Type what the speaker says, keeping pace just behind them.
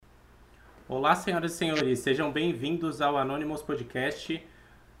Olá, senhoras e senhores, sejam bem-vindos ao Anonymous Podcast.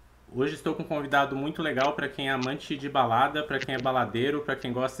 Hoje estou com um convidado muito legal para quem é amante de balada, para quem é baladeiro, para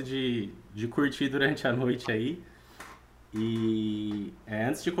quem gosta de curtir durante a noite aí.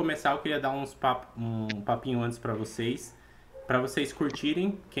 Antes de começar, eu queria dar um papinho antes para vocês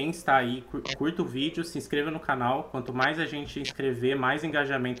curtirem. Quem está aí, curta o vídeo, se inscreva no canal. Quanto mais a gente inscrever, mais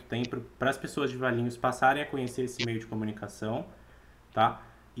engajamento tem para as pessoas de Valinhos passarem a conhecer esse meio de comunicação, tá?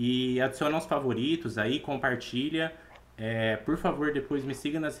 E adiciona aos favoritos aí, compartilha. Por favor, depois me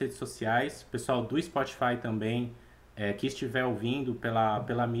siga nas redes sociais. Pessoal do Spotify também, que estiver ouvindo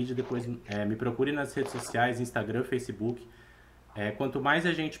pela mídia, depois me procure nas redes sociais, Instagram, Facebook. Quanto mais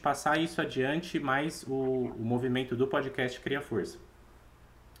a gente passar isso adiante, mais o movimento do podcast cria força.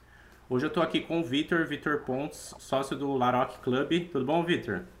 Hoje eu estou aqui com o Vitor Pontes, sócio do Laroc Club. Tudo bom,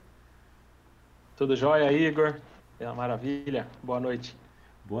 Vitor? Tudo jóia, Igor? É uma maravilha. Boa noite.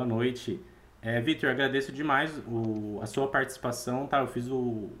 Boa noite. Vitor, agradeço demais a sua participação, tá? Eu fiz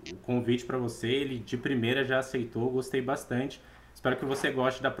o convite para você, ele de primeira já aceitou, gostei bastante. Espero que você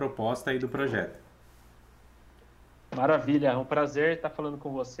goste da proposta e do projeto. Maravilha, é um prazer estar falando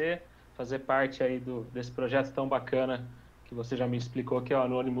com você, fazer parte aí desse projeto tão bacana que você já me explicou, que é o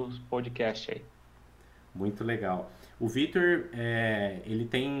Anonymous Podcast aí. Muito legal. O Vitor,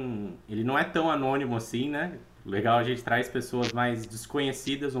 ele não é tão anônimo assim, né? Legal, a gente traz pessoas mais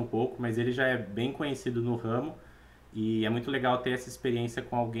desconhecidas um pouco, mas ele já é bem conhecido no ramo e é muito legal ter essa experiência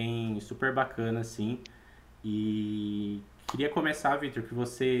com alguém super bacana assim. E queria começar, Vitor, que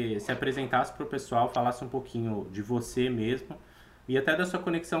você se apresentasse para o pessoal, falasse um pouquinho de você mesmo e até da sua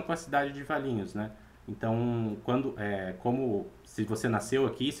conexão com a cidade de Valinhos, né? Então, se você nasceu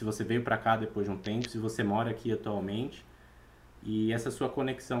aqui, se você veio para cá depois de um tempo, se você mora aqui atualmente e essa sua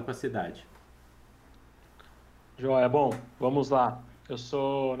conexão com a cidade. Joia, bom, vamos lá. Eu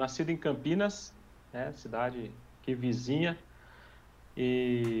sou nascido em Campinas, né, cidade aqui vizinha,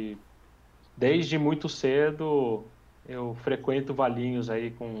 e desde muito cedo eu frequento Valinhos aí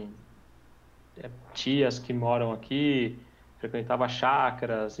com tias que moram aqui, frequentava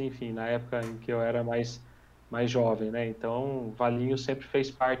chácaras, enfim, na época em que eu era mais jovem, né? Então, Valinhos sempre fez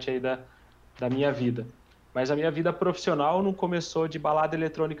parte aí da minha vida. Mas a minha vida profissional não começou de balada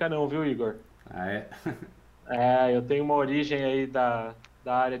eletrônica não, viu, Igor? Ah, é? Eu tenho uma origem aí da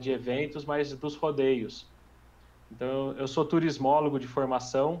área de eventos, mas dos rodeios. Então, eu sou turismólogo de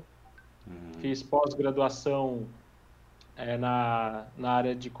formação, fiz pós-graduação na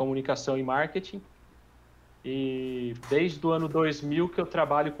área de comunicação e marketing, e desde o ano 2000 que eu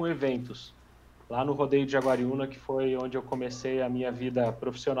trabalho com eventos, lá no Rodeio de Jaguariúna, que foi onde eu comecei a minha vida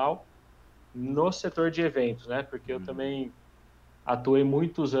profissional, no setor de eventos, né? Porque eu também atuei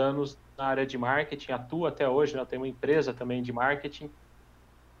muitos anos na área de marketing, atuo até hoje, né? Eu tenho uma empresa também de marketing,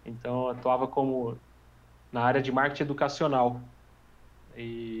 então eu atuava na área de marketing educacional,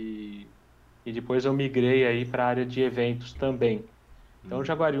 e depois eu migrei aí para a área de eventos também. Então,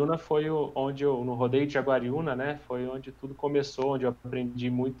 Jaguariúna foi no Rodeio de Jaguariúna, né? Foi onde tudo começou, onde eu aprendi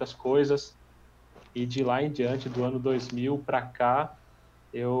muitas coisas. E de lá em diante, do ano 2000 para cá,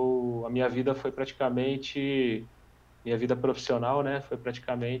 a minha vida foi praticamente, minha vida profissional, né? Foi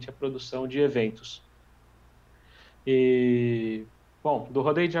praticamente a produção de eventos. E, bom, do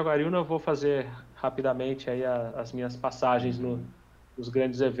Rodeio de Jaguariúna eu vou fazer rapidamente aí as minhas passagens nos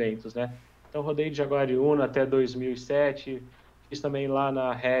grandes eventos, né? Então, Rodeio de Jaguariúna até 2007, fiz também lá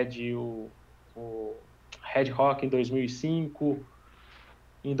na Red o Red Rock em 2005.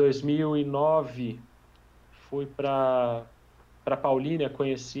 Em 2009 fui para Paulínia,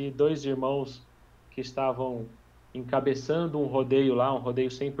 conheci dois irmãos que estavam encabeçando um rodeio lá, um rodeio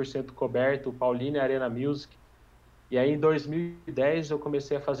 100% coberto, o Paulínia Arena Music. E aí em 2010 eu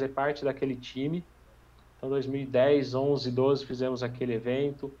comecei a fazer parte daquele time. Então 2010, 11, 12 fizemos aquele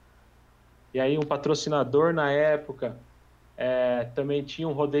evento. E aí um patrocinador na época também tinha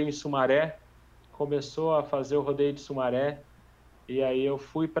um rodeio em Sumaré, começou a fazer o rodeio de Sumaré, e aí eu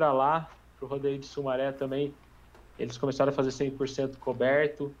fui para lá, para o rodeio de Sumaré também, eles começaram a fazer 100%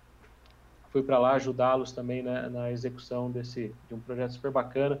 coberto, fui para lá ajudá-los também na execução de um projeto super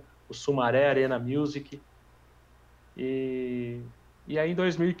bacana, o Sumaré Arena Music, e aí em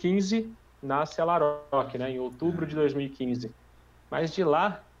 2015 nasce a Laroc, né, em outubro de 2015, mas de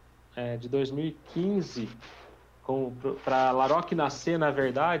lá, de 2015... para a Laroc nascer, na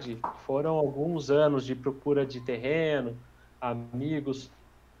verdade, foram alguns anos de procura de terreno, amigos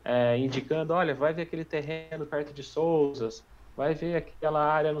indicando, olha, vai ver aquele terreno perto de Souzas, vai ver aquela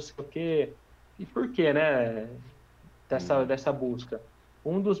área não sei o quê. E por quê, né, dessa busca?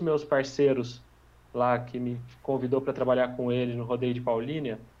 Um dos meus parceiros lá, que me convidou para trabalhar com ele no Rodeio de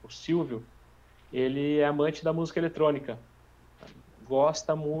Paulínia, o Silvio, ele é amante da música eletrônica,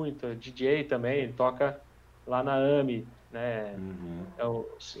 gosta muito, é DJ também, ele toca lá na AMI, né? Uhum.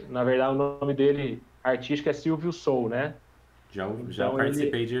 Na verdade, o nome dele artístico é Silvio Soul, né? Já Então ele,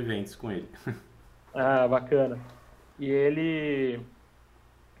 participei de eventos com ele. bacana. E ele,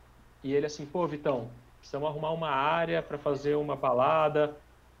 e ele assim, pô, Vitão, precisamos arrumar uma área para fazer uma balada.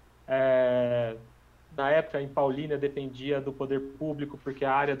 Na época, em Paulínia, dependia do poder público, porque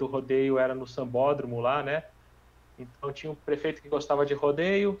a área do rodeio era no sambódromo lá, né? Então tinha um prefeito que gostava de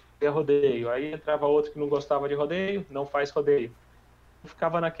rodeio, e rodeio. Aí entrava outro que não gostava de rodeio, não faz rodeio.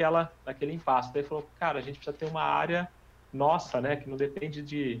 Ficava naquele impasse. Daí falou, cara, a gente precisa ter uma área nossa, né? Que não depende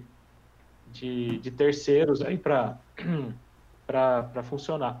de terceiros aí para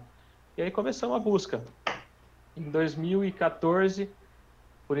funcionar. E aí começamos a busca. Em 2014,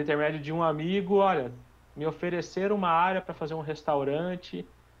 por intermédio de um amigo, olha, me ofereceram uma área para fazer um restaurante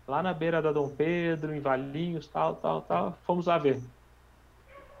lá na beira da Dom Pedro, em Valinhos, tal, tal, tal. Fomos lá ver.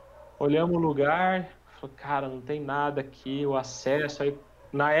 Olhamos o lugar, falou, cara, não tem nada aqui, o acesso aí,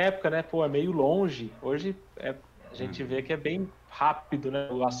 na época, né, pô, é meio longe. Hoje a gente vê que é bem rápido, né,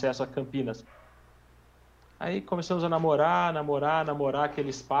 o acesso a Campinas. Aí começamos a namorar aquele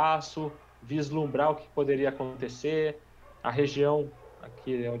espaço, vislumbrar o que poderia acontecer. A região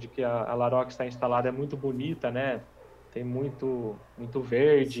aqui onde que a Laroc está instalada é muito bonita, né? Tem muito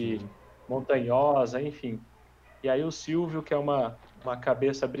verde, Sim. montanhosa, enfim. E aí o Silvio, que é uma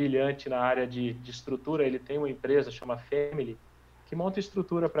cabeça brilhante na área de estrutura, ele tem uma empresa chama Family, que monta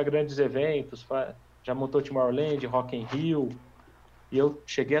estrutura para grandes eventos, já montou Tomorrowland, Rock in Rio, e eu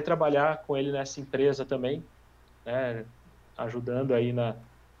cheguei a trabalhar com ele nessa empresa também, né, ajudando aí na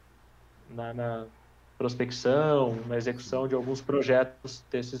prospecção, na execução de alguns projetos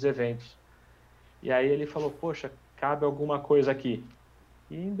desses eventos. E aí ele falou, poxa, cabe alguma coisa aqui.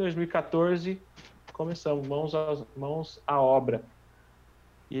 E em 2014 começamos, mãos à obra.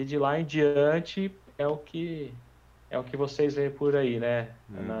 E de lá em diante é o que vocês veem por aí, né?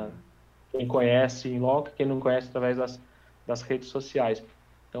 Quem conhece em loco, quem não conhece através das redes sociais.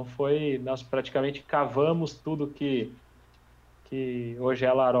 Então nós praticamente cavamos tudo que hoje é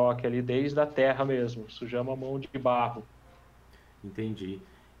a Laroc ali, desde a terra mesmo, sujamos a mão de barro. Entendi.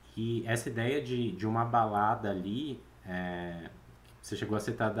 E essa ideia de uma balada ali, você chegou a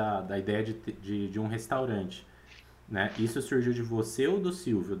citar da ideia de um restaurante, né? Isso surgiu de você ou do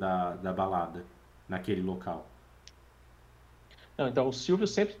Silvio da balada, naquele local? Não, então, o Silvio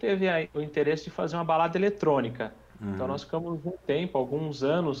sempre teve o interesse de fazer uma balada eletrônica. Então, Uhum. nós ficamos um tempo, alguns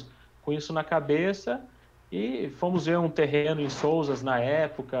anos, com isso na cabeça e fomos ver um terreno em Sousas na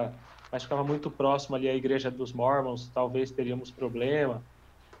época, mas ficava muito próximo ali à Igreja dos Mormons, talvez teríamos problema.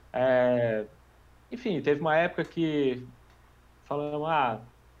 Enfim, teve uma época que falamos,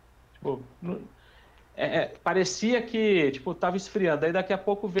 tipo, parecia que, tipo, estava esfriando. Aí daqui a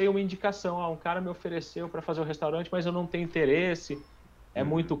pouco veio uma indicação, um cara me ofereceu para fazer o restaurante, mas eu não tenho interesse, é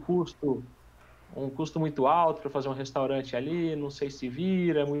muito custo, um custo muito alto para fazer um restaurante ali, não sei se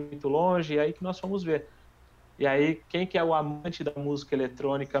vira, é muito longe, e aí que nós fomos ver. E aí, quem que é o amante da música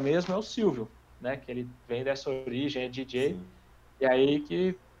eletrônica mesmo é o Silvio, né? Que ele vem dessa origem, é DJ, Sim. e aí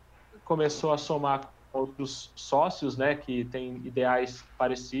que começou a somar com outros sócios, né? Que têm ideais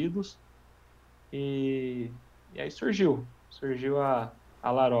parecidos, e, e aí surgiu a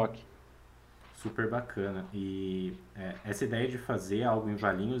Laroc. Super bacana. E essa ideia de fazer algo em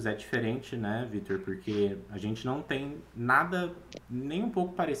Valinhos é diferente, né, Vitor? Porque a gente não tem nada nem um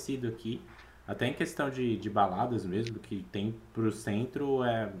pouco parecido aqui. Até em questão de baladas mesmo, que tem pro centro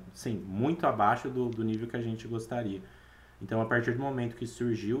é, sim, muito abaixo do nível que a gente gostaria. Então, a partir do momento que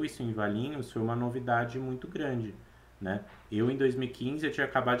surgiu isso em Valinhos, foi uma novidade muito grande, né? Eu, em 2015, eu tinha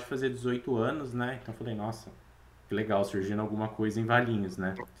acabado de fazer 18 anos, né? Então, eu falei, nossa, que legal, surgindo alguma coisa em Valinhos,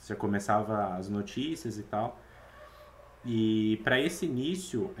 né? Você começava as notícias e tal. E para esse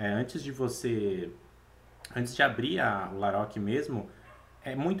início, antes de abrir o Laroc mesmo,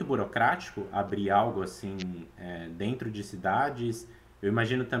 é muito burocrático abrir algo assim dentro de cidades. Eu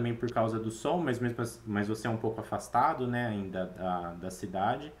imagino também por causa do som, mas você é um pouco afastado, né, ainda da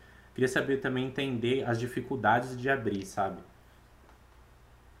cidade. Queria saber também entender as dificuldades de abrir, sabe?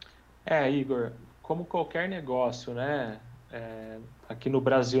 Igor, como qualquer negócio, né? Aqui no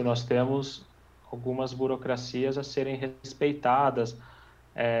Brasil nós temos algumas burocracias a serem respeitadas,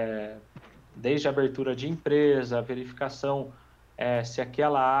 é, desde a abertura de empresa, a verificação se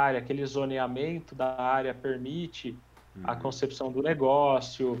aquela área, aquele zoneamento da área permite a concepção do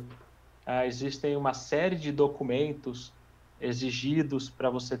negócio. Existem uma série de documentos exigidos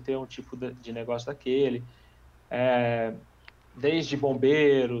para você ter um tipo de negócio daquele. desde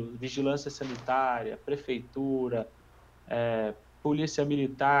bombeiro, vigilância sanitária, prefeitura, polícia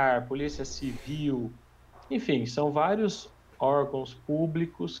militar, polícia civil, enfim, são vários órgãos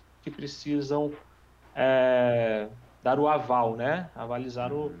públicos que precisam dar o aval, né?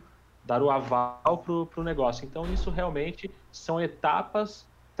 Dar o aval para o negócio. Então, isso realmente são etapas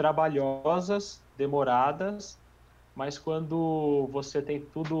trabalhosas, demoradas, mas quando você tem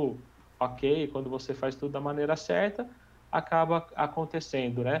tudo ok, quando você faz tudo da maneira certa, acaba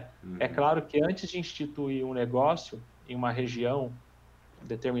acontecendo, né? É claro que antes de instituir um negócio em uma região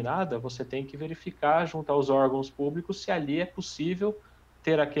determinada, você tem que verificar junto aos órgãos públicos se ali é possível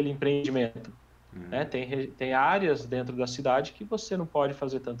ter aquele empreendimento. Né? Tem áreas dentro da cidade que você não pode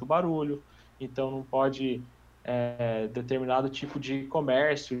fazer tanto barulho, então não pode determinado tipo de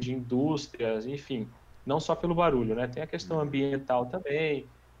comércio, de indústrias, enfim, não só pelo barulho, né? Tem a questão ambiental também,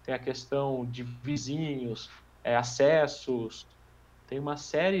 tem a questão de vizinhos, acessos, tem uma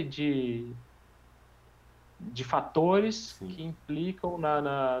série de fatores Sim, que implicam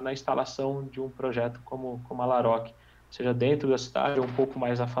na instalação de um projeto como a Laroc, seja dentro da cidade ou um pouco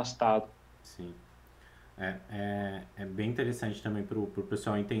mais afastado. sim. É bem interessante também para o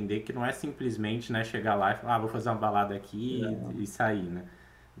pessoal entender que não é simplesmente, né, chegar lá e falar, vou fazer uma balada aqui e sair, né?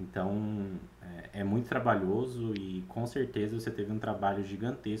 Então, é muito trabalhoso e com certeza você teve um trabalho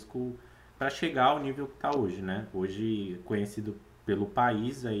gigantesco para chegar ao nível que está hoje, né? Hoje conhecido pelo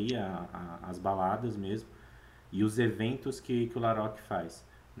país aí, as baladas mesmo, e os eventos que o Laroc faz,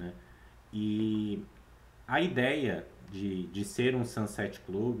 né? E a ideia de ser um Sunset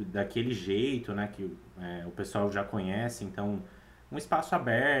Club daquele jeito, né, que o pessoal já conhece, então um espaço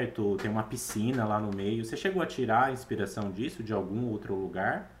aberto, tem uma piscina lá no meio. Você chegou a tirar a inspiração disso de algum outro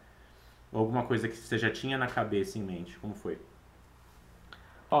lugar? Ou alguma coisa que você já tinha na cabeça em mente? Como foi?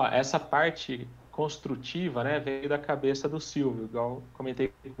 Ó, essa parte construtiva, né, veio da cabeça do Silvio, igual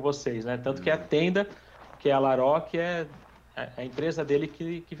comentei com vocês, né? Tanto que a tenda, que é a Laroc, é a empresa dele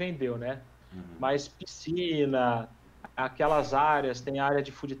que vendeu, né? Mas piscina, aquelas áreas, tem área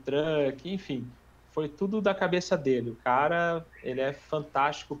de food truck, enfim, foi tudo da cabeça dele. O cara, ele é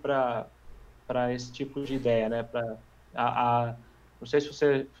fantástico para esse tipo de ideia, né? Não sei se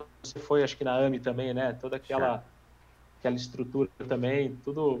você foi, acho que na AME também, né? Toda Já. aquela estrutura também,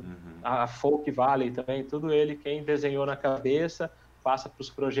 tudo, a Folk Valley também, tudo ele quem desenhou na cabeça, passa para os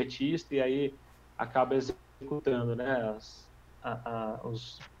projetistas e aí acaba executando, né,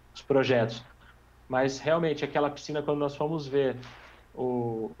 os projetos. Mas realmente aquela piscina, quando nós fomos ver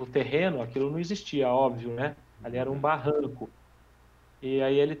o terreno, aquilo não existia, óbvio, né? Ali era um barranco. E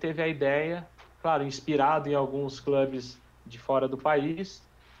aí ele teve a ideia, claro, inspirado em alguns clubes de fora do país,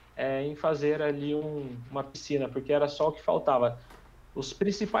 em fazer ali uma piscina, porque era só o que faltava. Os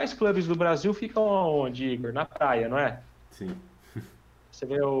principais clubes do Brasil ficam onde, Igor? Na praia, não é? Sim. Você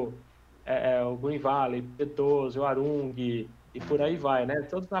vê o Green Valley, P12, o Arung e por aí vai, né?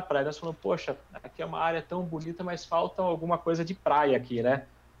 Todos na praia. Nós falamos, poxa, aqui é uma área tão bonita, mas falta alguma coisa de praia aqui, né?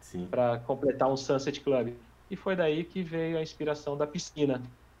 Sim. Para completar um Sunset Club. E foi daí que veio a inspiração da piscina.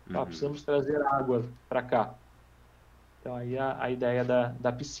 Precisamos trazer água para cá. Então aí a ideia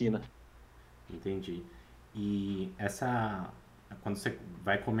da piscina. Entendi. E quando você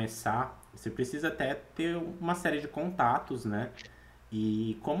vai começar, você precisa até ter uma série de contatos, né?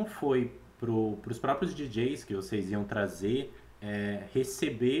 E como foi pros próprios DJs que vocês iam trazer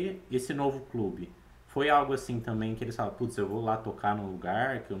receber esse novo clube? Foi algo assim também que eles falaram, putz, eu vou lá tocar num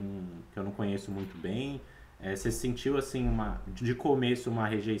lugar que eu não conheço muito bem. Você sentiu assim de começo uma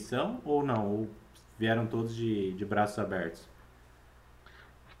rejeição ou não? Ou vieram todos de braços abertos?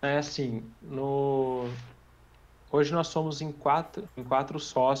 É assim, hoje nós somos em quatro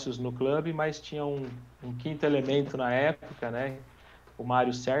sócios no clube, mas tinha um quinto elemento na época, né? O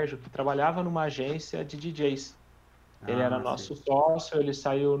Mário Sérgio, que trabalhava numa agência de DJs. Ele era Ah, sei. nosso sócio, ele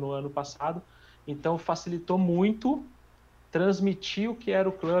saiu no ano passado, então facilitou muito transmitir o que era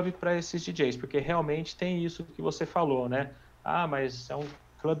o clube para esses DJs, porque realmente tem isso que você falou, né? Ah, mas é um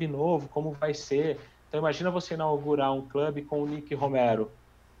clube novo, como vai ser? Então imagina você inaugurar um clube com o Nick Romero.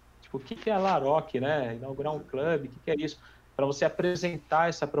 Tipo, o que é a Laroc, né? Inaugurar um clube, o que é isso? Para você apresentar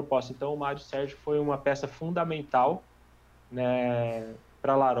essa proposta. Então o Mário Sérgio foi uma peça fundamental, né,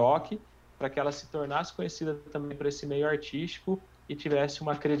 para a Laroc, para que ela se tornasse conhecida também por esse meio artístico e tivesse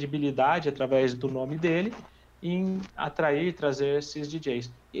uma credibilidade através do nome dele em atrair e trazer esses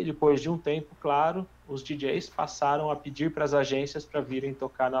DJs. E depois de um tempo, claro, os DJs passaram a pedir para as agências para virem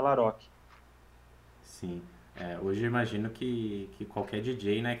tocar na Laroc. Sim. Hoje eu imagino que qualquer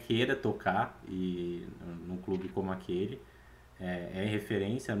DJ, né, queira tocar num clube como aquele. É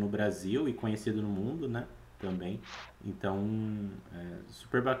referência no Brasil e conhecido no mundo, né? também. Então,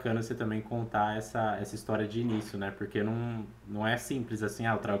 super bacana você também contar essa história de início, né? Porque não é simples assim,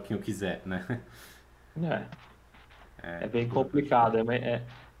 eu trago quem eu quiser, né? É bem Boa, pode crer. complicado.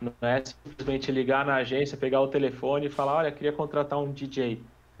 Não é simplesmente ligar na agência, pegar o telefone e falar, olha, queria contratar um DJ.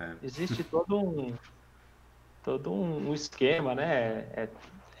 É. Existe todo um esquema, né?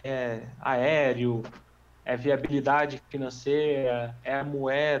 É aéreo, é viabilidade financeira, é a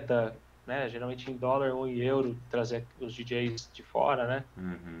moeda, né? Geralmente em dólar ou em euro, trazer os DJs de fora, né?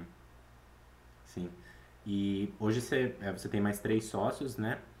 Uhum, sim. E hoje você tem mais 3 sócios,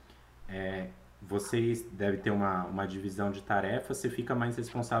 né? É, vocês devem ter uma divisão de tarefas. Você fica mais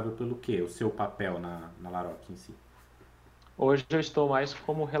responsável pelo quê? O seu papel na Laroc em si? Hoje eu estou mais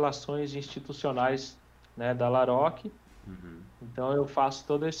como relações institucionais, né, da Laroc. Então eu faço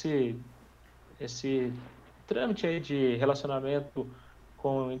todo esse trâmite aí de relacionamento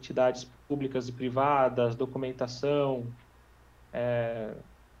com entidades públicas e privadas, documentação,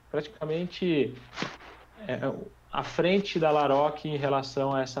 praticamente é, à frente da Laroc em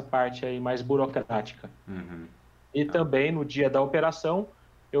relação a essa parte aí mais burocrática. Uhum, E tá. também no dia da operação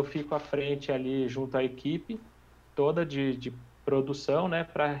eu fico à frente ali junto à equipe toda de produção, né,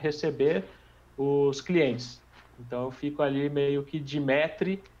 para receber os clientes. Então eu fico ali meio que de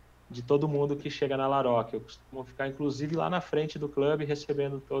maître de todo mundo que chega na Laroc. Eu costumo ficar inclusive lá na frente do clube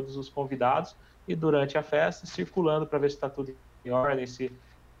recebendo todos os convidados e durante a festa circulando para ver se está tudo em ordem, se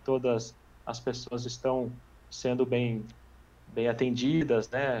todas as pessoas estão sendo bem atendidas,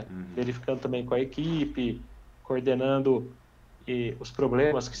 né? Verificando também com a equipe, coordenando os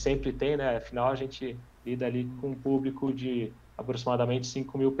problemas que sempre tem, né? Afinal, a gente lida ali com um público de aproximadamente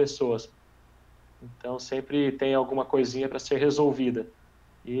 5.000 pessoas. Então, sempre tem alguma coisinha para ser resolvida.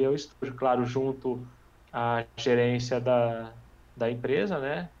 E eu estou, claro, junto à gerência da empresa,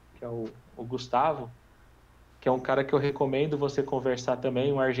 né? Que é o Gustavo, que é um cara que eu recomendo você conversar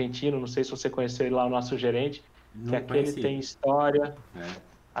também, um argentino, não sei se você conheceu ele lá, o nosso gerente, que Não aquele conheci, tem história, né?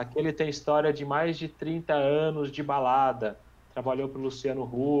 aquele tem história de mais de 30 anos de balada, trabalhou para o Luciano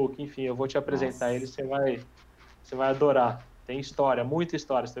Huck, enfim, eu vou te apresentar ele, Nossa, você vai adorar. Tem história, muita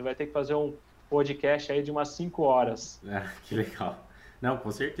história. Você vai ter que fazer um podcast aí de umas 5 horas. que legal. Não,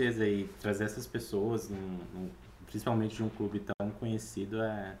 com certeza. E trazer essas pessoas, principalmente de um clube tão conhecido,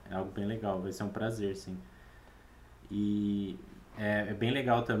 é algo bem legal. Vai ser um prazer, sim. E é bem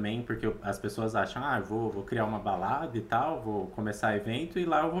legal também, porque as pessoas acham, vou criar uma balada e tal, vou começar evento e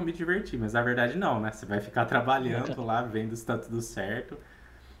lá eu vou me divertir. Mas na verdade não, né? Você vai ficar trabalhando lá, vendo se tá tudo certo.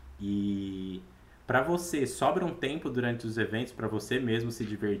 E pra você, sobra um tempo durante os eventos pra você mesmo se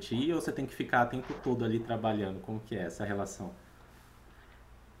divertir ou você tem que ficar o tempo todo ali trabalhando? Como que é essa relação?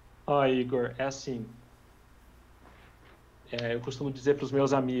 Ó, Igor, é assim, eu costumo dizer para os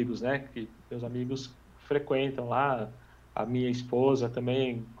meus amigos, né, que meus amigos frequentam lá, a minha esposa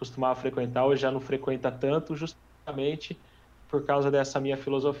também costumava frequentar, hoje já não frequenta tanto, justamente por causa dessa minha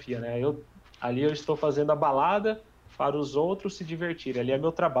filosofia, né? Ali eu estou fazendo a balada para os outros se divertirem, ali é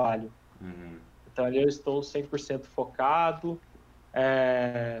meu trabalho. Então ali eu estou 100% focado,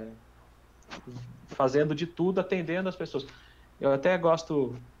 é, fazendo de tudo, atendendo as pessoas. Eu até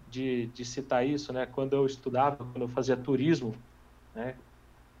gosto de citar isso, né? Quando eu estudava, quando eu fazia turismo, né?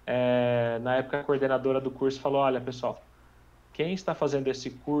 Na época a coordenadora do curso falou: olha, pessoal, quem está fazendo esse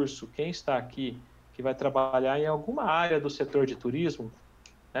curso, quem está aqui que vai trabalhar em alguma área do setor de turismo,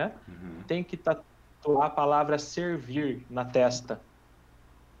 né? Tem que tatuar a palavra servir na testa.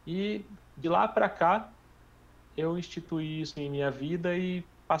 E de lá para cá eu instituí isso em minha vida e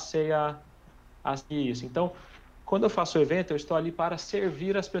passei a seguir isso. Então, quando eu faço o evento, eu estou ali para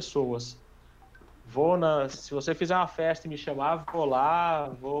servir as pessoas. Se você fizer uma festa e me chamar, vou lá,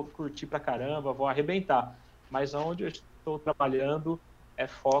 vou curtir pra caramba, vou arrebentar. Mas onde eu estou trabalhando é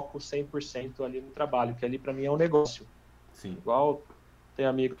foco 100% ali no trabalho, que ali para mim é um negócio. Sim. Igual tem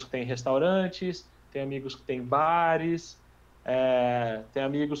amigos que têm restaurantes, tem amigos que têm bares, tem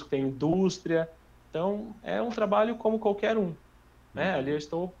amigos que têm indústria. Então, é um trabalho como qualquer um, né? Ali eu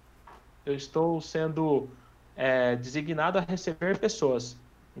estou sendo designado a receber pessoas.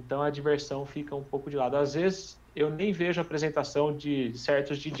 Então a diversão fica um pouco de lado. Às vezes eu nem vejo a apresentação de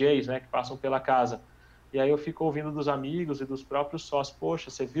certos DJs, né, que passam pela casa. E aí eu fico ouvindo dos amigos e dos próprios sócios. Poxa,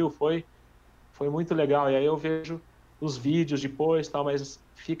 você viu? Foi muito legal. E aí eu vejo os vídeos depois, tal, mas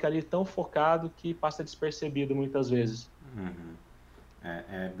fica ali tão focado que passa despercebido muitas vezes.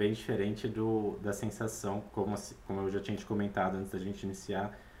 É bem diferente da sensação, como eu já tinha te comentado antes da gente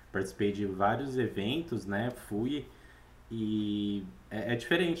iniciar. Participei de vários eventos, né? Fui e é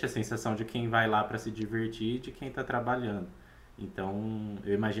diferente a sensação de quem vai lá para se divertir e de quem está trabalhando. Então,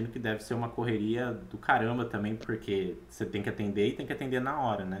 eu imagino que deve ser uma correria do caramba também, porque você tem que atender e tem que atender na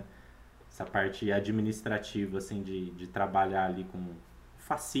hora, né? Essa parte administrativa, assim, de trabalhar ali com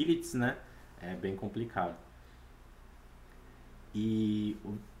facilities, né? É bem complicado. E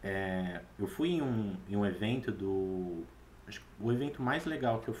eu fui em um evento do. Acho que o evento mais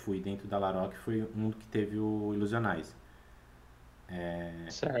legal que eu fui dentro da Laroc foi um que teve o Ilusionais.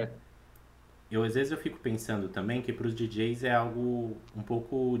 Certo. Às vezes eu fico pensando também que para os DJs é algo um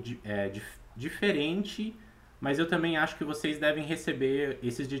pouco diferente, mas eu também acho que vocês devem receber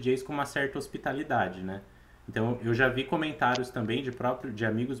esses DJs com uma certa hospitalidade, né? Então eu já vi comentários também de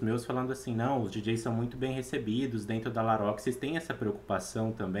amigos meus falando assim, não, os DJs são muito bem recebidos dentro da Laroc. Vocês têm essa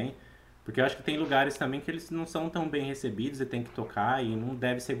preocupação também? Porque eu acho que tem lugares também que eles não são tão bem recebidos e tem que tocar e não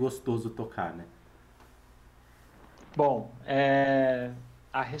deve ser gostoso tocar, né? Bom,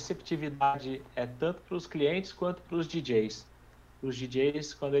 a receptividade é tanto para os clientes quanto para os DJs. Os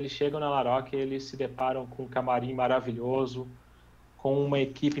DJs, quando eles chegam na Laroc, eles se deparam com um camarim maravilhoso, com uma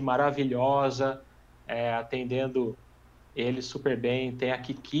equipe maravilhosa, atendendo eles super bem. Tem a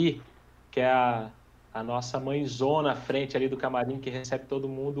Kiki, que é a nossa mãezona à frente ali do camarim, que recebe todo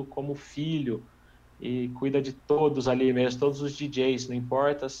mundo como filho e cuida de todos ali mesmo, todos os DJs, não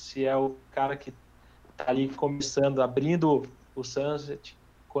importa se é o cara que tá ali começando, abrindo o Sunset,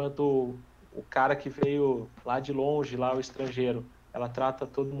 quanto o cara que veio lá de longe, lá o estrangeiro. Ela trata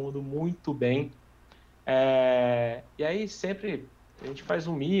todo mundo muito bem. E aí sempre a gente faz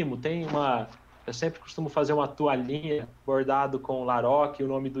um mimo, eu sempre costumo fazer uma toalhinha bordado com Laroc, o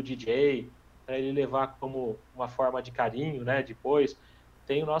nome do DJ, para ele levar como uma forma de carinho, né? Depois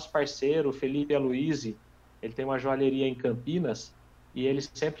tem o nosso parceiro, o Felipe Aloisi, ele tem uma joalheria em Campinas e ele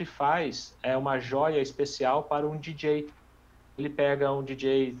sempre faz uma joia especial para um DJ. Ele pega um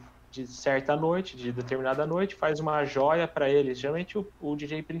DJ de certa noite, de determinada noite, faz uma joia para ele, geralmente o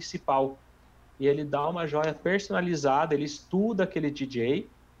DJ principal, e ele dá uma joia personalizada, ele estuda aquele DJ,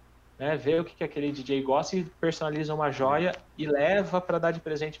 né, vê o que aquele DJ gosta e personaliza uma joia e leva para dar de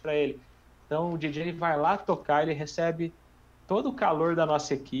presente para ele. Então o DJ vai lá tocar, ele recebe todo o calor da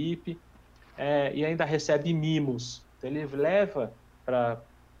nossa equipe e ainda recebe mimos. Então ele leva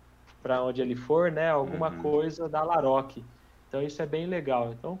para onde ele for, né, alguma Uhum. coisa da Laroc. Então isso é bem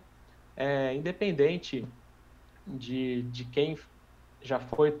legal. Então, independente de quem já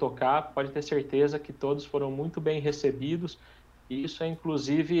foi tocar, pode ter certeza que todos foram muito bem recebidos. E isso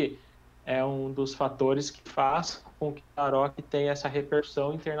inclusive, é um dos fatores que faz com que a Laroc tenha essa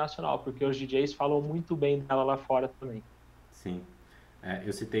repercussão internacional, porque os DJs falam muito bem dela lá fora também. Sim.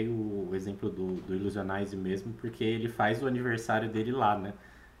 Eu citei o exemplo do Ilusionais mesmo, porque ele faz o aniversário dele lá, né?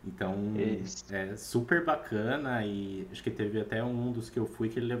 Então, Isso. é super bacana e acho que teve até um dos que eu fui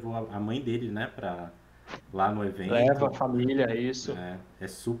que ele levou a mãe dele, né, lá no Leva evento. a família, isso. É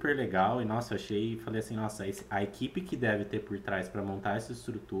super legal e, nossa, falei assim, nossa, a equipe que deve ter por trás para montar essa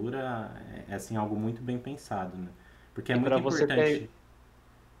estrutura assim, algo muito bem pensado, né? Porque é E muito para você importante. ter,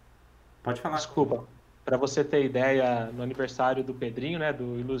 Pode falar. desculpa, para você ter ideia, no aniversário do Pedrinho, né,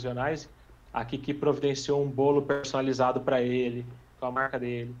 do Ilusionais, a Kiki providenciou um bolo personalizado para ele, com a marca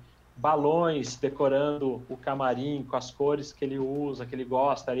dele, balões decorando o camarim com as cores que ele usa, que ele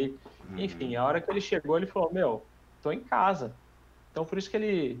gosta ali. Enfim, a hora que ele chegou, ele falou: Meu, tô em casa. Então, por isso que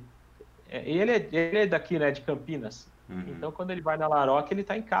ele é daqui, né, de Campinas. Uhum. Então, quando ele vai na Laroc, ele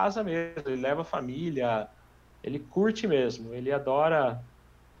tá em casa mesmo, ele leva a família, ele curte mesmo, ele adora,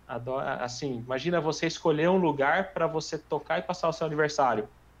 assim, imagina você escolher um lugar para você tocar e passar o seu aniversário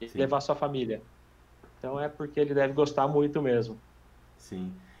e Sim. levar sua família. Então é porque ele deve gostar muito mesmo.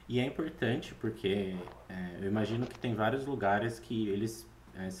 Sim. E é importante porque eu imagino que tem vários lugares que eles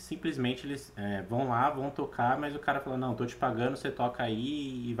simplesmente vão lá, vão tocar, mas o cara fala, não, tô te pagando, você toca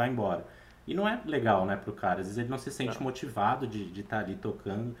aí e vai embora. E não é legal, né, pro cara. Às vezes ele não se sente Não, motivado de estar ali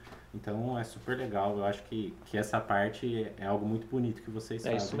tocando. Então é super legal. Eu acho que essa parte é algo muito bonito que vocês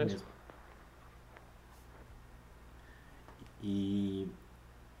é isso fazem mesmo. mesmo. E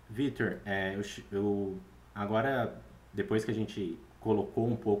Vitor, agora, depois que a gente colocou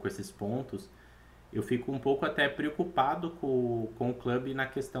um pouco esses pontos, eu fico um pouco até preocupado com o clube na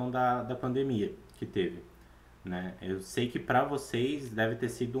questão da pandemia que teve. Né? Eu sei que para vocês deve ter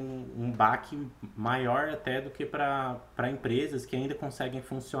sido um baque maior até do que para empresas que ainda conseguem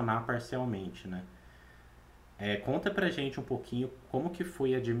funcionar parcialmente. Né? Conta pra gente um pouquinho como que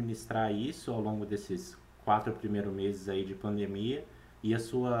foi administrar isso ao longo desses 4 primeiros meses aí de pandemia e as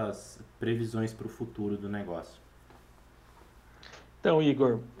suas previsões para o futuro do negócio. Então,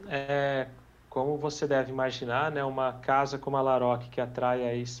 Igor, como você deve imaginar, né, uma casa como a Laroc, que atrai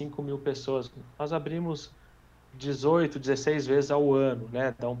aí 5.000 pessoas, nós abrimos 18, 16 vezes ao ano,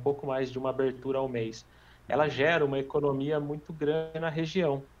 né? Dá um pouco mais de uma abertura ao mês. Ela gera uma economia muito grande na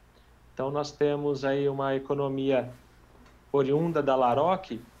região. Então, nós temos aí uma economia oriunda da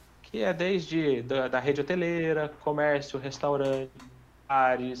Laroc, que é desde da rede hoteleira, comércio, restaurante,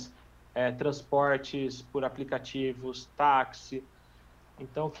 bares, transportes por aplicativos, táxi.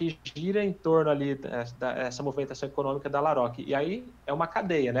 Então, que gira em torno ali dessa movimentação econômica da Laroc. E aí é uma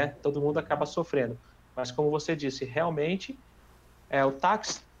cadeia, né? Todo mundo acaba sofrendo. Mas, como você disse, realmente o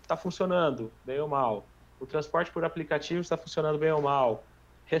táxi está funcionando bem ou mal. O transporte por aplicativo está funcionando bem ou mal.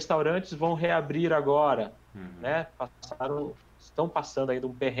 Restaurantes vão reabrir agora, né? Estão passando ainda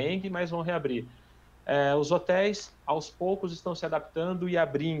um perrengue, mas vão reabrir. Os hotéis, aos poucos, estão se adaptando e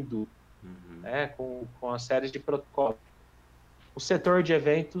abrindo, né? Com a série de protocolos. O setor de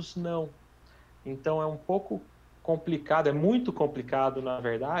eventos, não. Então, é um pouco complicado, é muito complicado, na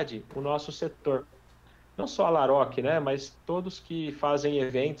verdade, o nosso setor. Não só a Laroc, né, mas todos que fazem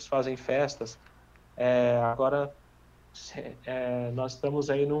eventos, fazem festas. Agora, nós estamos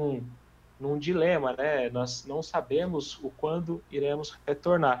aí num dilema, né? Nós não sabemos o quando iremos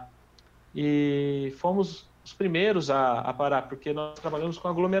retornar. E fomos os primeiros a parar, porque nós trabalhamos com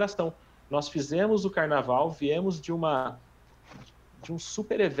aglomeração. Nós fizemos o carnaval, viemos de um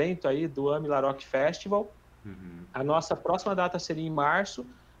super evento aí do AMI Laroc Festival. A nossa próxima data seria em março,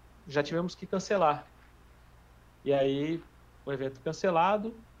 já tivemos que cancelar. E aí, o evento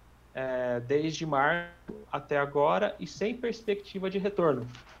cancelado, desde março até agora, e sem perspectiva de retorno.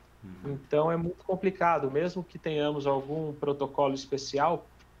 Então, é muito complicado. Mesmo que tenhamos algum protocolo especial,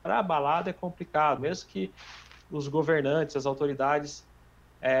 para a balada é complicado. Mesmo que os governantes, as autoridades,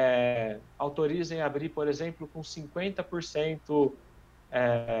 autorizem abrir, por exemplo, com 50%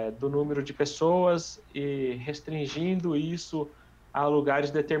 do número de pessoas e restringindo isso a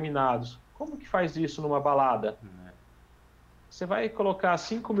lugares determinados. Como que faz isso numa balada? Você vai colocar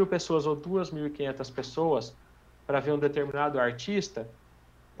 5.000 pessoas ou 2.500 pessoas para ver um determinado artista,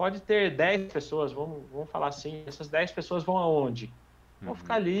 pode ter 10 pessoas, vamos falar assim, essas 10 pessoas vão aonde? Vão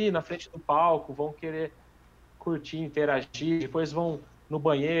ficar ali na frente do palco, vão querer curtir, interagir, depois vão no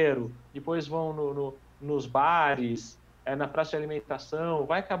banheiro, depois vão nos bares, na praça de alimentação,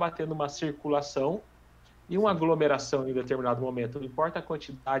 vai acabar tendo uma circulação e uma aglomeração em determinado momento, não importa a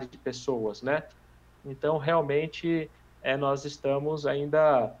quantidade de pessoas, né? Então, realmente, nós estamos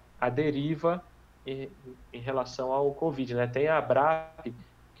ainda à deriva em relação ao Covid, né? Tem a ABRAP,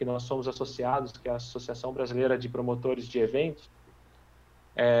 que nós somos associados, que é a Associação Brasileira de Promotores de Eventos,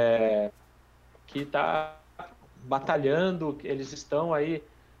 que está batalhando, eles estão aí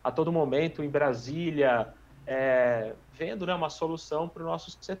a todo momento em Brasília, vendo, né, uma solução para o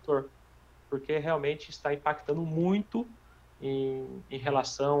nosso setor, porque realmente está impactando muito em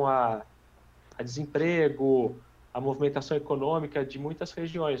relação a desemprego, a movimentação econômica de muitas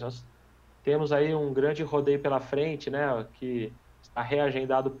regiões. Nós temos aí um grande rodeio pela frente, né, que está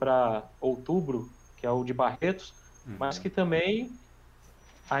reagendado para outubro, que é o de Barretos, mas que também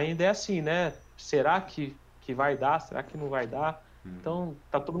ainda é assim, né? Será que vai dar? Será que não vai dar? Então,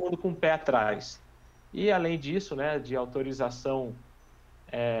 tá todo mundo com o pé atrás. E, além disso, né, de autorização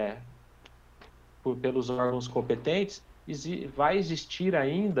pelos órgãos competentes, vai existir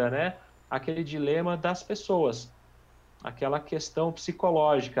ainda, né, aquele dilema das pessoas, aquela questão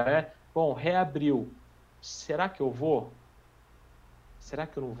psicológica, né? Bom, reabriu. Será que eu vou? Será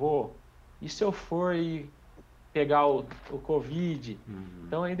que eu não vou? E se eu for e pegar o Covid?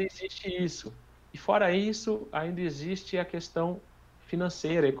 Então ainda existe isso. E fora isso, ainda existe a questão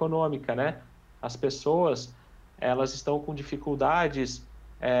financeira, econômica, né? As pessoas, elas estão com dificuldades.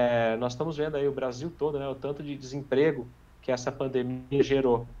 Nós estamos vendo aí o Brasil todo, né? O tanto de desemprego que essa pandemia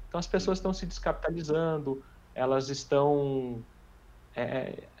gerou. Então as pessoas estão se descapitalizando, elas estão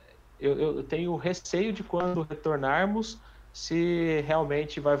eu tenho receio de quando retornarmos, se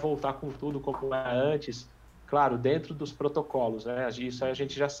realmente vai voltar com tudo como era antes, claro, dentro dos protocolos, né? Isso a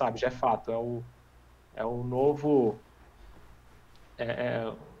gente já sabe, já é fato, é o novo,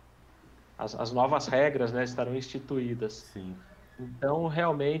 as novas regras, né, estarão instituídas. Sim. Então,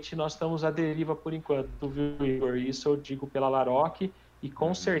 realmente, nós estamos à deriva por enquanto, viu, Igor? Isso eu digo pela Laroc, e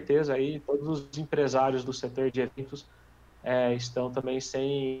com certeza aí todos os empresários do setor de eventos estão também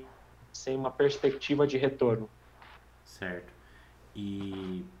sem uma perspectiva de retorno. Certo.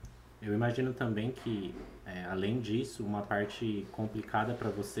 E eu imagino também que, além disso, uma parte complicada para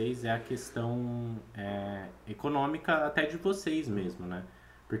vocês é a questão econômica até de vocês mesmo, né?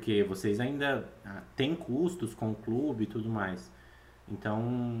 Porque vocês ainda têm custos com o clube e tudo mais.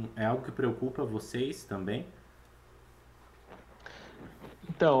 Então, é algo que preocupa vocês também?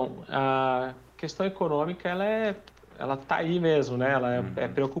 Então, a questão econômica, ela tá aí mesmo, né? Ela é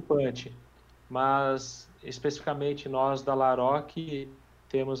preocupante. Mas, especificamente nós da Laroc,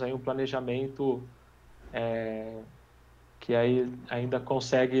 temos aí um planejamento que aí ainda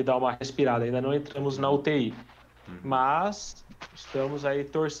consegue dar uma respirada. Ainda não entramos na UTI, mas estamos aí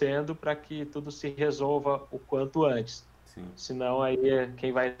torcendo para que tudo se resolva o quanto antes. Sim. Senão aí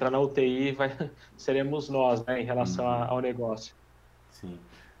quem vai entrar na UTI seremos nós, né, em relação ao negócio. Sim,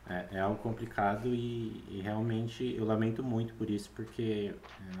 é algo complicado e realmente eu lamento muito por isso, porque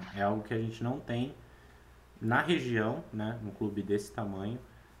é algo que a gente não tem na região, né, um clube desse tamanho,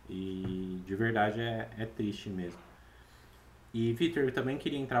 e de verdade é triste mesmo. E Vitor, eu também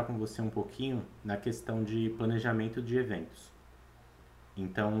queria entrar com você um pouquinho na questão de planejamento de eventos.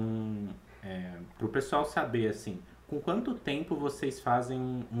 Então, para o pessoal saber assim, com quanto tempo vocês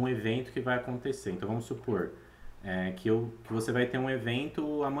fazem um evento que vai acontecer? Então vamos supor que você vai ter um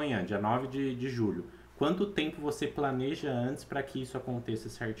evento amanhã, dia 9 de julho. Quanto tempo você planeja antes para que isso aconteça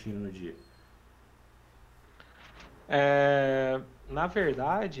certinho no dia? Na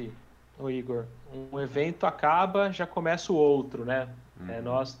verdade, o Igor, um evento acaba, já começa o outro, né?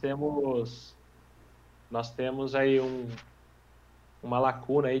 Nós temos aí uma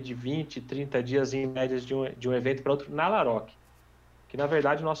lacuna aí de 20, 30 dias em média de um evento para outro na Laroc. Que na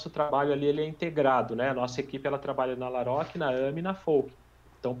verdade o nosso trabalho ali ele é integrado, né? A nossa equipe ela trabalha na Laroc, na AME e na Folk.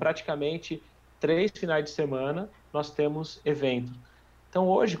 Então praticamente 3 finais de semana nós temos evento. Então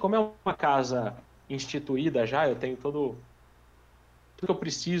hoje, como é uma casa instituída já, eu tenho tudo que eu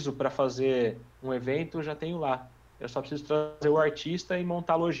preciso para fazer um evento, eu já tenho lá. Eu só preciso trazer o artista e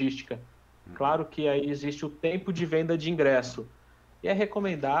montar a logística. Claro que aí existe o tempo de venda de ingresso. E é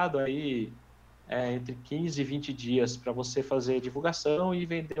recomendado aí entre 15 e 20 dias para você fazer divulgação e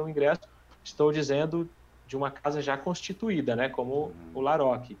vender o ingresso. Estou dizendo de uma casa já constituída, né? Como o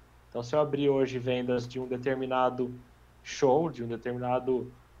Laroc. Então, se eu abrir hoje vendas de um determinado show, de um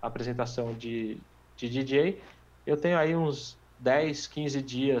determinado apresentação de DJ, eu tenho aí uns 10, 15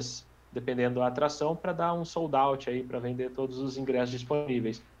 dias, dependendo da atração, para dar um sold out aí, para vender todos os ingressos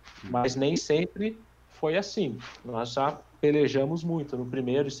disponíveis. Mas nem sempre foi assim. Nós já pelejamos muito no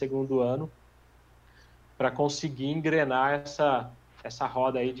primeiro e segundo ano para conseguir engrenar essa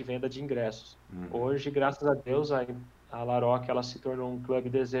roda aí de venda de ingressos. Hoje, graças a Deus, a Laroc ela se tornou um clube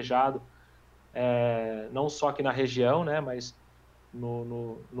desejado, não só aqui na região, né, mas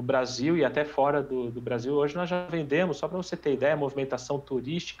no Brasil e até fora do Brasil. Hoje nós já vendemos, só para você ter ideia, movimentação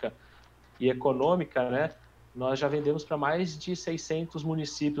turística e econômica, né, nós já vendemos para mais de 600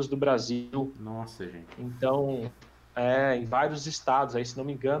 municípios do Brasil. Nossa, gente. Então, em vários estados, aí se não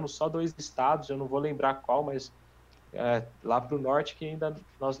me engano, só 2 estados, eu não vou lembrar qual, mas lá para o norte que ainda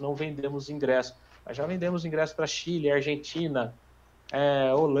nós não vendemos ingresso. Mas já vendemos ingresso para Chile, Argentina,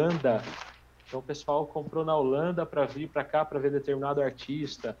 Holanda. Então o pessoal comprou na Holanda para vir para cá para ver determinado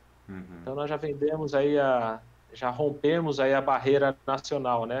artista. Então nós já vendemos aí já rompemos aí a barreira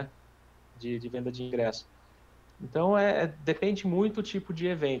nacional, né, de venda de ingresso. Então depende muito do tipo de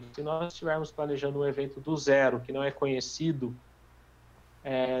evento. Se nós estivermos planejando um evento do zero que não é conhecido,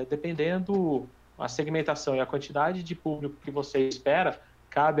 dependendo a segmentação e a quantidade de público que você espera,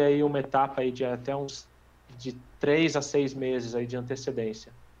 cabe aí uma etapa aí de até de 3 a 6 meses aí de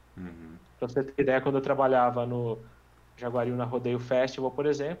antecedência. Para você ter ideia, quando eu trabalhava no Jaguariúna Rodeio Festival, por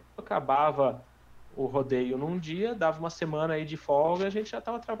exemplo, acabava o rodeio num dia, dava uma semana aí de folga, a gente já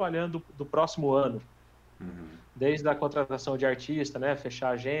estava trabalhando do próximo ano. Desde a contratação de artista, né, fechar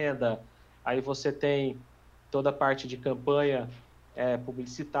a agenda, aí você tem toda a parte de campanha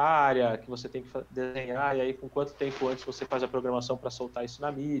publicitária, que você tem que desenhar, e aí com quanto tempo antes você faz a programação para soltar isso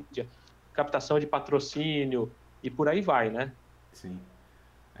na mídia, captação de patrocínio, e por aí vai, né? Sim.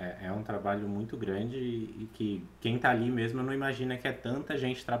 É um trabalho muito grande e que quem tá ali mesmo não imagina que é tanta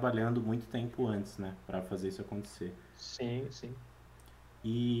gente trabalhando muito tempo antes, né, para fazer isso acontecer. Sim, sim.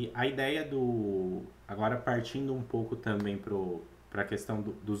 E a ideia agora partindo um pouco também para a questão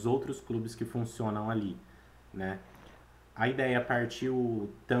dos outros clubes que funcionam ali, né? A ideia partiu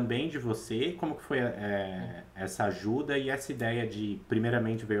também de você? Como que foi essa ajuda e essa ideia de,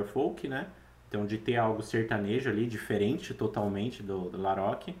 primeiramente, veio folk, né? Então, de ter algo sertanejo ali, diferente totalmente do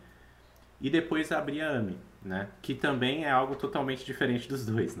Laroc. E depois abrir a AME, né? Que também é algo totalmente diferente dos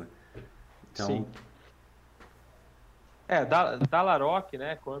dois, né? Então... Sim. Da Laroc,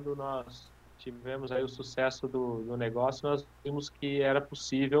 né? Quando nós tivemos aí o sucesso do negócio, nós vimos que era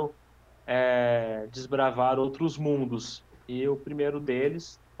possível desbravar outros mundos. E o primeiro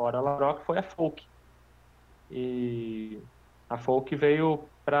deles, fora a Laroc, foi a folk. E a folk veio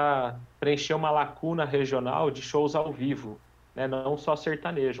para preencher uma lacuna regional de shows ao vivo. né? Não só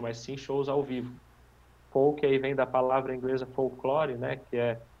sertanejo, mas sim shows ao vivo. Folk aí vem da palavra inglesa folklore, né?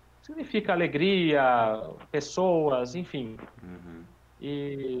 Significa alegria, pessoas, enfim. Uhum.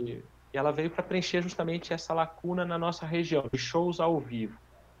 E ela veio para preencher justamente essa lacuna na nossa região, de shows ao vivo,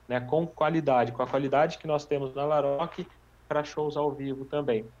 né? Com a qualidade que nós temos na Laroc para shows ao vivo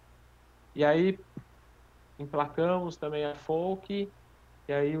também. E aí emplacamos também a folk,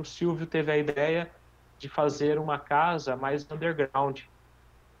 e aí o Silvio teve a ideia de fazer uma casa mais underground.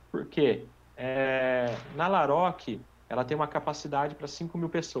 Por quê? Na Laroc, ela tem uma capacidade para 5.000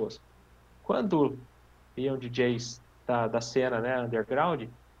 pessoas. Quando iam DJs da cena, né, underground,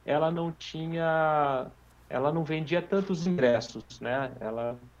 ela não tinha, ela não vendia tantos ingressos, né?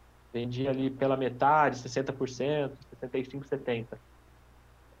 Ela vendia ali pela metade, 60%, 65%, 70%.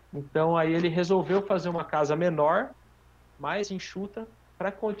 Então aí ele resolveu fazer uma casa menor, mais enxuta,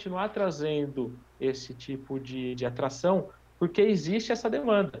 para continuar trazendo esse tipo de atração, porque existe essa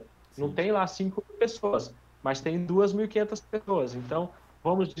demanda. Não Sim. tem lá 5.000 pessoas, mas tem 2.500 pessoas. Então,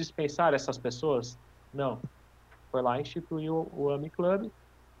 vamos dispensar essas pessoas? Não. Foi lá, instituiu o AMI Club.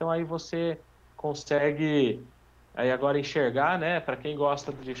 Então, aí você consegue aí agora enxergar, né? Para quem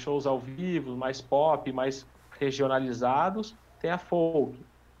gosta de shows ao vivo, mais pop, mais regionalizados, tem a folk.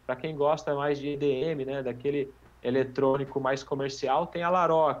 Para quem gosta mais de EDM, né? Daquele eletrônico mais comercial, tem a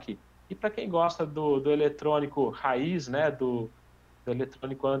Laroc. E para quem gosta do eletrônico raiz, né? Do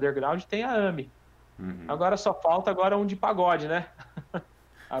eletrônico underground, tem a AMI. Uhum. Agora só falta agora um de pagode, né?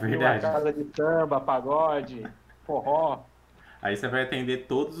 Abrir uma Verdade. casa de samba, pagode, forró, Aí você vai atender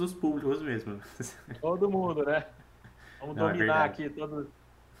todos os públicos mesmo. todo mundo, né? Vamos Não, é dominar verdade.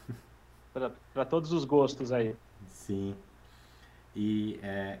 aqui para todos os gostos aí. Sim. E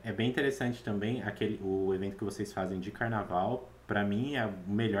é bem interessante também o evento que vocês fazem de carnaval. Pra mim é o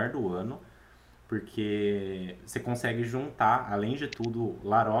melhor do ano, porque você consegue juntar, além de tudo,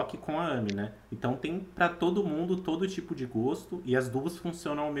 Laroc com a AMI, né? Então tem pra todo mundo, todo tipo de gosto, e as duas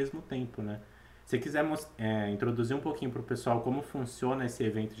funcionam ao mesmo tempo, né? Se você quiser introduzir um pouquinho pro pessoal como funciona esse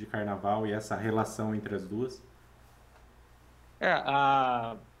evento de carnaval e essa relação entre as duas.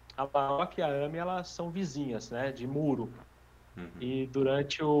 A Laroc e a AMI, elas são vizinhas, né? De muro. E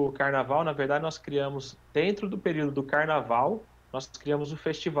durante o carnaval, na verdade, nós criamos, dentro do período do carnaval, nós criamos o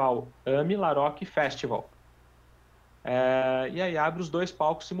festival AMI Laroc Festival. E aí abre os dois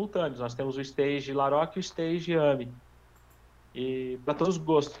palcos simultâneos. Nós temos o stage Laroc e o stage AMI. E para todos os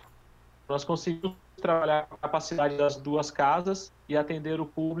gostos. Nós conseguimos trabalhar a capacidade das duas casas e atender o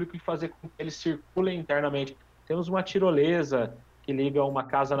público e fazer com que eles circulem internamente. Temos uma tirolesa que liga uma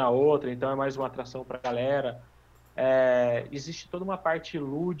casa na outra, então é mais uma atração para a galera. Existe toda uma parte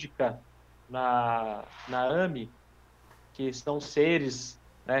lúdica na AMI, que são seres,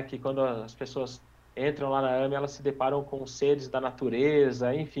 né, que quando as pessoas entram lá na AMI, elas se deparam com seres da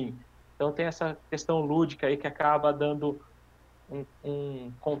natureza, enfim. Então tem essa questão lúdica aí que acaba dando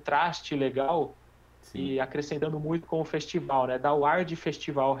um contraste legal Sim. e acrescentando muito com o festival, né? Dá o ar de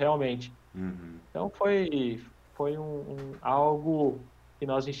festival realmente. Uhum. Então foi algo que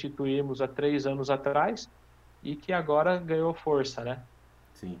nós instituímos há 3 anos atrás e que agora ganhou força, né?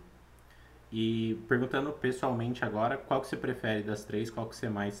 Sim. E perguntando pessoalmente agora, qual que você prefere das três, qual que você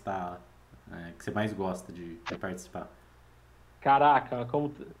mais que você mais gosta de participar? Caraca,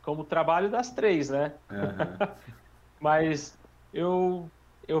 como trabalho das três, né? Aham. Mas eu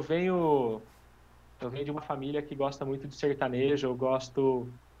eu venho eu venho de uma família que gosta muito de sertanejo, eu gosto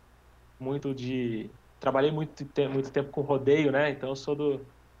muito de trabalhei muito tempo com rodeio, né? Então eu sou do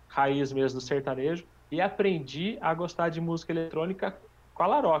raiz mesmo do sertanejo e aprendi a gostar de música eletrônica com a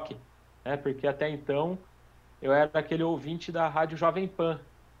Laroc, né? Porque até então eu era aquele ouvinte da Rádio Jovem Pan,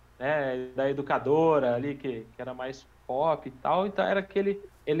 né? Da educadora ali que era mais pop e tal, então era aquele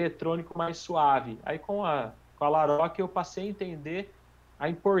eletrônico mais suave. Aí com a Laroc eu passei a entender a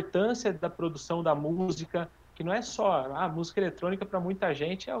importância da produção da música, que não é só a música eletrônica para muita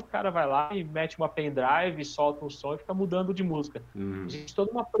gente, o cara vai lá e mete uma pendrive, solta um som e fica mudando de música. Uhum. Existe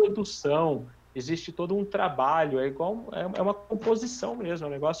toda uma produção, existe todo um trabalho, é uma composição mesmo, é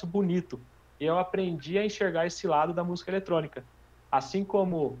um negócio bonito. E eu aprendi a enxergar esse lado da música eletrônica. Assim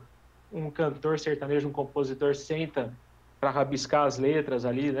como um cantor sertanejo, um compositor senta para rabiscar as letras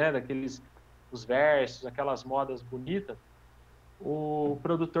ali, né, daqueles os versos, aquelas modas bonitas, o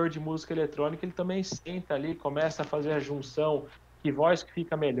produtor de música eletrônica ele também senta ali, começa a fazer a junção, que voz que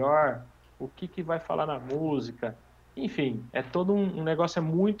fica melhor, o que vai falar na música, enfim, é todo um negócio é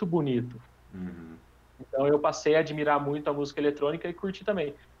muito bonito. Uhum. Então eu passei a admirar muito a música eletrônica e curti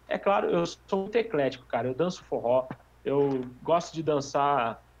também. É claro, eu sou muito eclético, cara. Eu danço forró, eu gosto de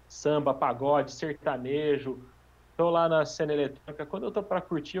dançar samba, pagode, sertanejo. tô lá na cena eletrônica, quando eu tô para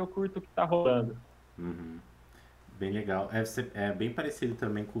curtir, eu curto o que tá rolando. Uhum. Bem legal. É bem parecido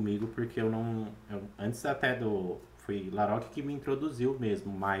também comigo, porque eu não. Antes até do. Foi Laroc que me introduziu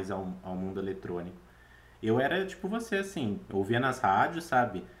mesmo mais ao mundo eletrônico. Eu era tipo você, assim, eu ouvia nas rádios,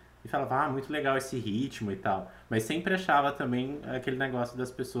 sabe? E falava, ah, muito legal esse ritmo e tal. Mas sempre achava também aquele negócio das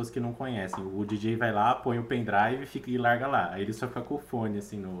pessoas que não conhecem. O DJ vai lá, põe o pendrive e larga lá. Aí ele só fica com o fone,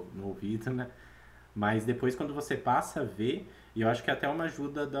 assim, no ouvido, né? Mas depois, quando você passa a ver, e eu acho que é até uma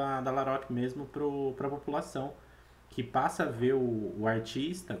ajuda da Laroc mesmo pra população, que passa a ver o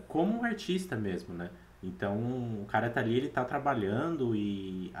artista como um artista mesmo, né? Então, o cara tá ali, ele tá trabalhando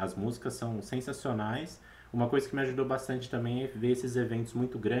e as músicas são sensacionais. Uma coisa que me ajudou bastante também é ver esses eventos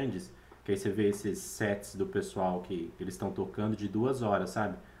muito grandes, que aí você vê esses sets do pessoal que eles estão tocando de 2 horas,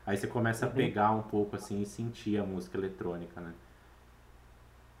 sabe? Aí você começa a Uhum. pegar um pouco assim e sentir a música eletrônica, né?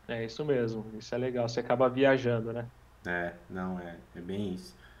 É isso mesmo, isso é legal, você acaba viajando, né? É, não, é bem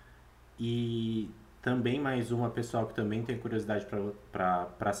isso. E também mais uma, pessoal, que também tem curiosidade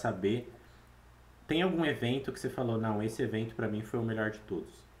para saber, tem algum evento que você falou, não, esse evento pra mim foi o melhor de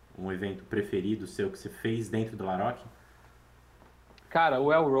todos? Um evento preferido seu que você fez dentro do Laroc? Cara,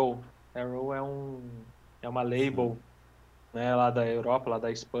 o Elrow. Elrow é uma Sim. label, né, lá da Europa, lá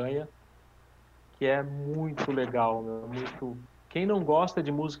da Espanha, que é muito legal, meu, muito. Quem não gosta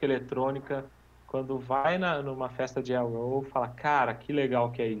de música eletrônica, quando vai numa festa de Elrow, fala, cara, que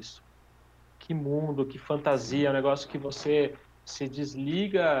legal que é isso. Que mundo, que fantasia, é Sim. um negócio que você se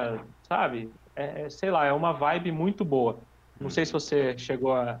desliga, sabe? Sei lá, é uma vibe muito boa. Não sei se Uhum. você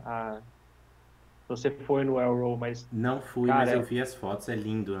chegou se você foi no Elrow, mas, Não fui, mas eu cara, vi as fotos, é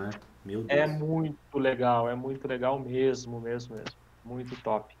lindo, né? Meu é Deus. é muito legal mesmo, mesmo, mesmo. Muito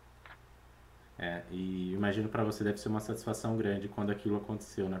top. É, e imagino pra você deve ser uma satisfação grande quando aquilo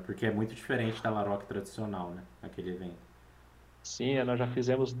aconteceu, né? Porque é muito diferente da Laroc tradicional, né? Aquele evento. Sim, nós já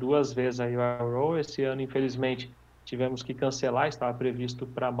fizemos 2 vezes aí o Arrow. Esse ano, infelizmente, tivemos que cancelar, estava previsto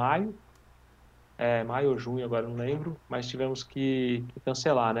para maio, maio ou junho, agora não lembro, mas tivemos que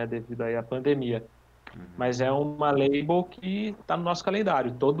cancelar, né, devido aí à pandemia. Mas é uma label que está no nosso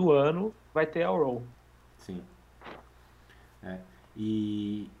calendário. Todo ano vai ter Arrow. Sim. É.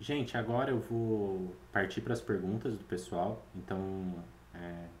 E, gente, agora eu vou partir para as perguntas do pessoal. Então,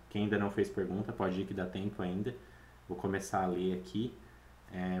 quem ainda não fez pergunta, pode ir que dá tempo ainda. Vou começar a ler aqui.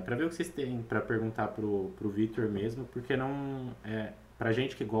 Para ver o que vocês têm para perguntar pro Vitor mesmo, porque não. Pra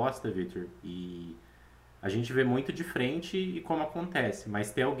gente que gosta, Vitor, e a gente vê muito de frente e como acontece,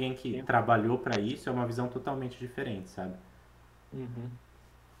 mas ter alguém que Sim. trabalhou para isso é uma visão totalmente diferente, sabe? Uhum.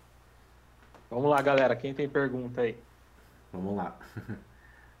 Vamos lá, galera. Quem tem pergunta aí? Vamos lá.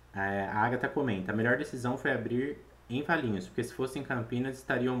 A Agatha comenta: a melhor decisão foi abrir em Valinhos, porque se fosse em Campinas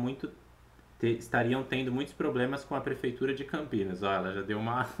estariam tendo muitos problemas com a prefeitura de Campinas. Ó, ela já deu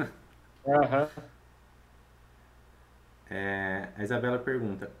uma. Aham. A Isabela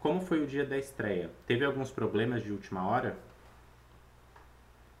pergunta: como foi o dia da estreia? Teve alguns problemas de última hora?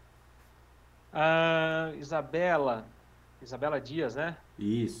 Isabela Dias, né?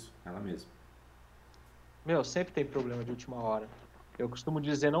 Isso, ela mesma. Meu, sempre tem problema de última hora. Eu costumo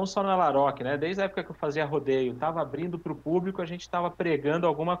dizer, não só na Laroc, né? Desde a época que eu fazia rodeio, estava abrindo para o público, a gente estava pregando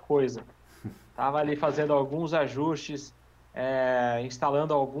alguma coisa. Tava ali fazendo alguns ajustes,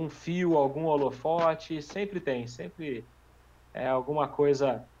 instalando algum fio, algum holofote. Sempre tem, sempre é alguma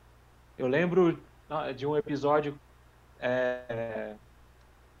coisa. Eu lembro de um episódio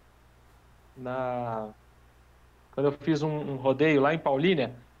na quando eu fiz um rodeio lá em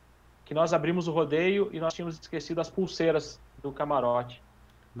Paulínia, que nós abrimos o rodeio e nós tínhamos esquecido as pulseiras do camarote.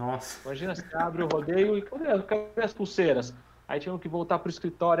 Nossa. Imagina, você abre o rodeio e cadê as pulseiras? Aí tivemos que voltar para o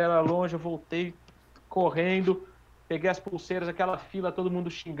escritório, era longe, eu voltei correndo, peguei as pulseiras, aquela fila, todo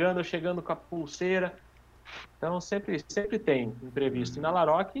mundo xingando, eu chegando com a pulseira. Então sempre tem imprevisto. E na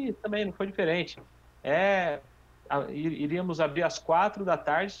Laroc também não foi diferente. Iríamos abrir às 4 da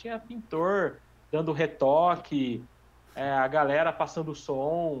tarde, tinha pintor dando retoque, a galera passando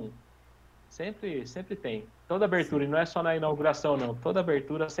som. Sempre tem. Toda abertura, Sim, e não é só na inauguração, não. Toda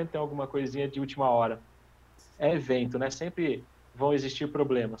abertura sempre tem alguma coisinha de última hora. É evento, né? Sempre vão existir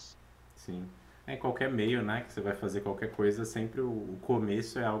problemas. sim. Em qualquer meio, né, que você vai fazer qualquer coisa, sempre o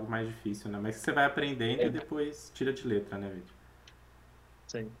começo é algo mais difícil, né? Mas que você vai aprendendo e É, depois tira de letra, né, Vitor?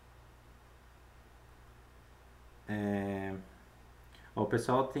 sim. Ó, o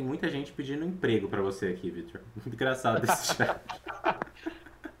pessoal tem muita gente pedindo emprego pra você aqui, Vitor. Muito engraçado esse chat.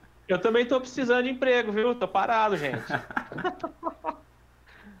 Eu também tô precisando de emprego, viu? Tô parado, gente.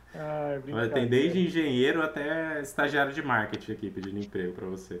 Ai, Olha, tem desde brincadeira. engenheiro até estagiário de marketing aqui pedindo emprego pra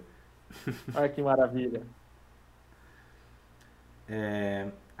você. Olha que maravilha.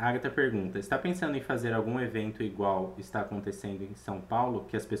 A Agatha pergunta: está pensando em fazer algum evento igual está acontecendo em São Paulo,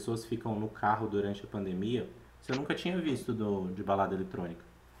 que as pessoas ficam no carro durante a pandemia? Isso eu nunca tinha visto de balada eletrônica.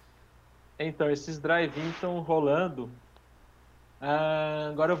 Então, esses drive-in estão rolando.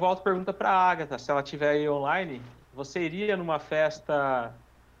 Agora eu volto a pergunta para a Agatha, se ela estiver aí online, você iria numa festa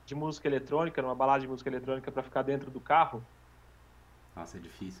de música eletrônica, numa balada de música eletrônica para ficar dentro do carro? Nossa, é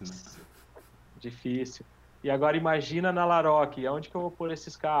difícil, né? Difícil. E agora imagina na Laroc, aonde que eu vou pôr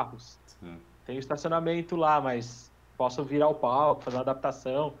esses carros? Sim. Tem estacionamento lá, mas posso virar o palco, fazer uma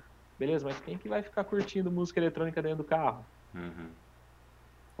adaptação. Beleza, mas quem que vai ficar curtindo música eletrônica dentro do carro? Uhum.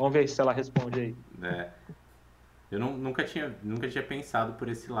 Vamos ver se ela responde aí. É. Eu nunca tinha pensado por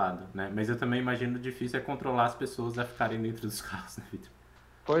esse lado, né? Mas eu também imagino difícil é controlar as pessoas a ficarem dentro dos carros, né, Vitor?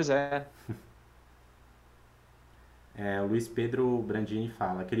 Pois é. O Luiz Pedro Brandini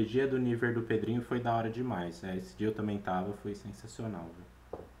fala: aquele dia do nível do Pedrinho foi da hora demais. Esse dia eu também tava, foi sensacional.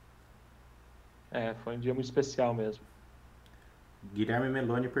 Viu? Foi um dia muito especial mesmo. Guilherme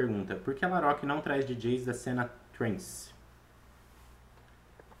Meloni pergunta: por que a Laroc não traz DJs da cena trance?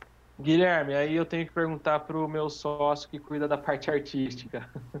 Guilherme, aí eu tenho que perguntar para o meu sócio que cuida da parte artística.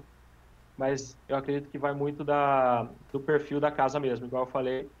 Mas eu acredito que vai muito do perfil da casa mesmo. Igual eu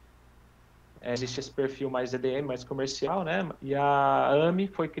falei, existe esse perfil mais EDM, mais comercial, né? E a AMI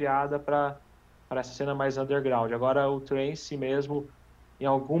foi criada para essa cena mais underground. Agora o trance mesmo, em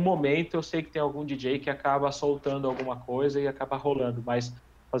algum momento eu sei que tem algum DJ que acaba soltando alguma coisa e acaba rolando, mas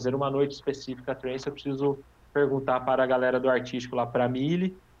fazer uma noite específica trance eu preciso perguntar para a galera do artístico lá, para a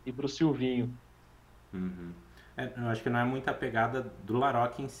Mili e para o Silvinho. Uhum. Eu acho que não é muito a pegada do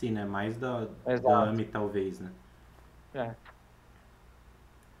Laroc em si, né? Mais da Exato. AMI, talvez, né?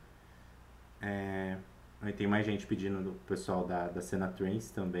 É. Aí tem mais gente pedindo do pessoal da cena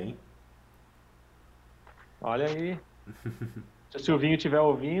trance também. Olha aí. Se o Silvinho estiver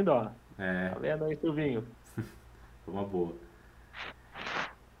ouvindo, ó, É, tá vendo aí, Silvinho? uma boa.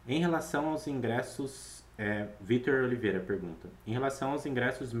 Em relação aos ingressos, Vitor Oliveira pergunta: em relação aos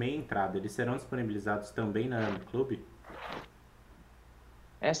ingressos meia entrada, eles serão disponibilizados também na AMI Club?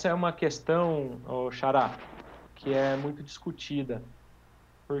 Essa é uma questão, ô Xará, que é muito discutida,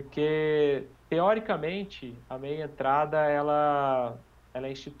 porque teoricamente a meia entrada ela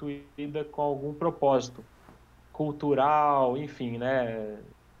é instituída com algum propósito cultural, enfim, né,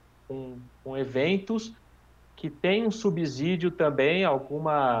 com eventos que tem um subsídio também,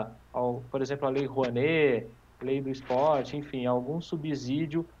 por exemplo, a Lei Rouanet, Lei do Esporte, enfim, algum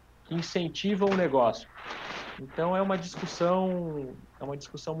subsídio que incentiva o negócio. Então é uma discussão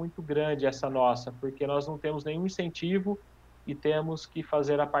muito grande essa nossa, porque nós não temos nenhum incentivo e temos que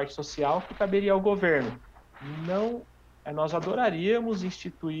fazer a parte social que caberia ao governo. Não, nós adoraríamos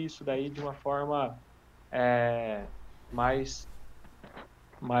instituir isso daí de uma forma mais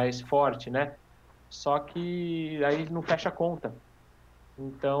mais forte, né? Só que aí não fecha a conta.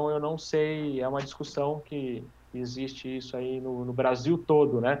 Então eu não sei, é uma discussão que existe isso aí no Brasil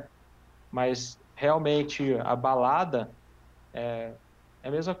todo, né? Mas realmente a balada é a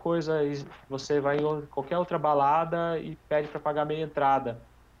mesma coisa, você vai em qualquer outra balada e pede para pagar meia entrada.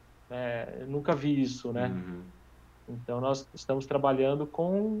 Eu nunca vi isso, né? Uhum. Então nós estamos trabalhando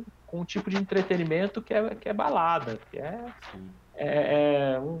com um tipo de entretenimento que é balada, Sim.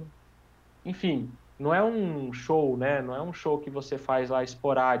 enfim, não é um show, né? Não é um show que você faz lá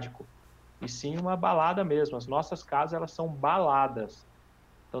esporádico, e sim uma balada mesmo. As nossas casas, elas são baladas.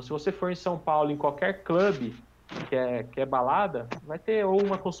 Então, se você for em São Paulo, em qualquer clube que é balada, vai ter ou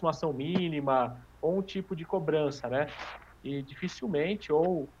uma consumação mínima, ou um tipo de cobrança, né? E dificilmente,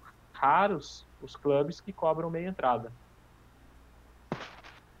 ou raros, os clubes que cobram meia entrada.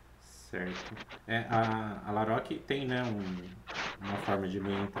 Certo. A Laroc tem, né, uma forma de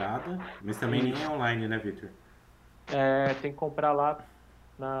meia entrada, mas também nem é Isso. online, né, Vitor? Tem que comprar lá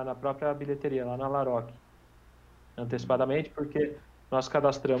na própria bilheteria, lá na Laroc, antecipadamente, porque nós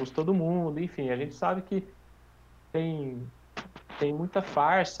cadastramos todo mundo, enfim, a gente sabe que tem, tem muita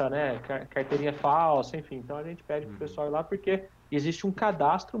farsa, né? Carteirinha falsa, enfim. Então a gente pede pro pessoal ir lá porque existe um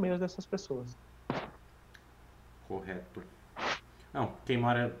cadastro mesmo dessas pessoas. Correto. Não, quem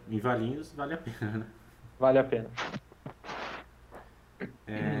mora em Valinhos vale a pena, né? Vale a pena.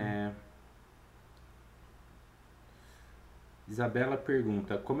 Isabela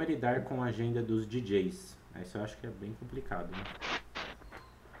pergunta: como é lidar com a agenda dos DJs? Isso eu acho que é bem complicado,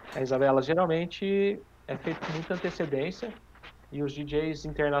 né? Isabela, geralmente é feito com muita antecedência e os DJs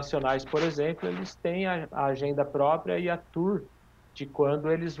internacionais, por exemplo, eles têm a agenda própria e a tour de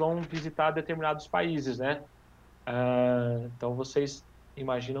quando eles vão visitar determinados países, né? Então vocês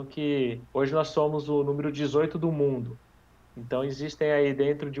imaginam que hoje nós somos o número 18 do mundo. Então, existem aí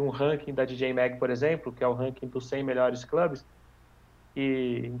dentro de um ranking da DJ Mag, por exemplo, que é o ranking dos 100 melhores clubes,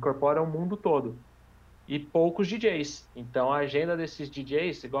 que incorpora o mundo todo. E poucos DJs. Então, a agenda desses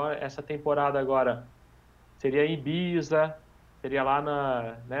DJs, igual essa temporada agora, seria em Ibiza, seria lá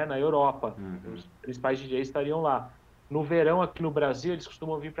na Europa. Uhum. Os principais DJs estariam lá. No verão, aqui no Brasil, eles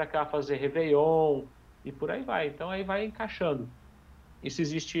costumam vir para cá fazer Réveillon e por aí vai. Então, aí vai encaixando. Isso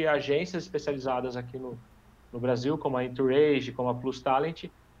existe agências especializadas aqui no Brasil, como a Entourage, como a Plus Talent,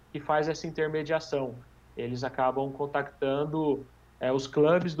 que faz essa intermediação. Eles acabam contactando os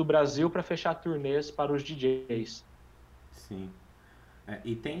clubes do Brasil para fechar turnês para os DJs. Sim.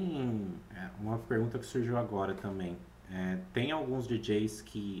 E tem uma pergunta que surgiu agora também. Tem alguns DJs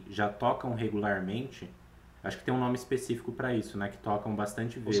que já tocam regularmente? Acho que tem um nome específico para isso, né? Que tocam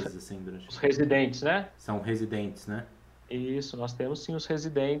bastante vezes, assim, durante... Os residentes, né? São residentes, né? Isso, nós temos sim os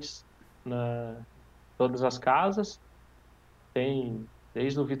residentes na todas as casas. Tem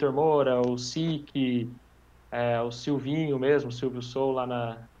desde o Vitor Moura, o Sique, o Silvinho mesmo, o Silvio Soul lá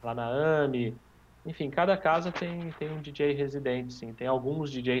na AME. Enfim, cada casa tem um DJ residente, sim. Tem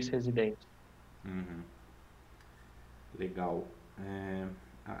alguns DJs residentes. Uhum. Legal.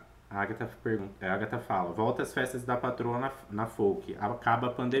 A Agatha pergunta, a Agatha fala, volta às festas da patroa na folk, acaba a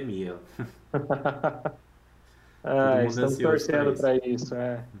pandemia. Todo mundo Estamos ansioso para torcendo isso.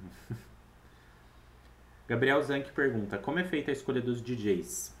 para isso. Gabriel Zanck pergunta, como é feita a escolha dos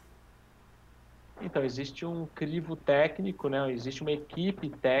DJs? Então, existe um crivo técnico, né? Existe uma equipe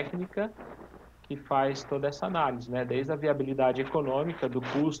técnica que faz toda essa análise, né? Desde a viabilidade econômica, do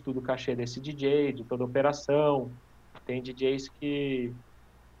custo do cachê desse DJ, de toda a operação. Tem DJs que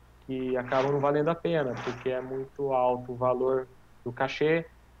acabam não valendo a pena, porque é muito alto o valor do cachê,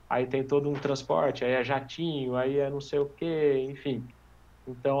 aí tem todo um transporte, aí é jatinho, aí é não sei o quê, enfim.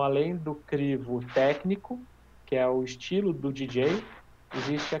 Então, além do crivo técnico, que é o estilo do DJ,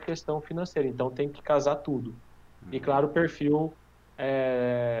 existe a questão financeira. Então, tem que casar tudo. E, claro, o perfil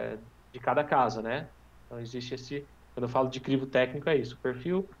de cada casa, né? Então, existe esse... Quando eu falo de crivo técnico, é isso. O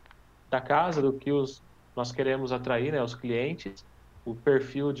perfil da casa, do que nós queremos atrair, né? Os clientes, o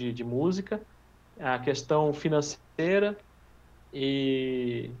perfil de música, a questão financeira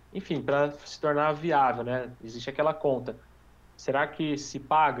e, enfim, para se tornar viável, né? Existe aquela conta. Será que se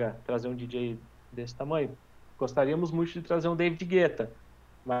paga trazer um DJ desse tamanho? Gostaríamos muito de trazer um David Guetta,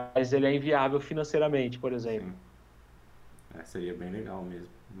 mas ele é inviável financeiramente, por exemplo. Sim, seria bem legal mesmo.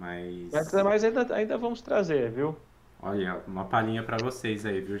 Mas ainda vamos trazer, viu? Olha, uma palhinha para vocês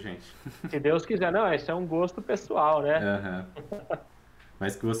aí, viu, gente? Se Deus quiser. Não, esse é um gosto pessoal, né? Aham.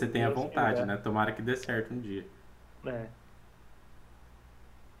 Mas que você Se tenha Deus vontade, quiser. né? Tomara que dê certo um dia.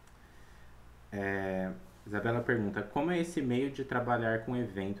 É. Isabela pergunta, como é esse meio de trabalhar com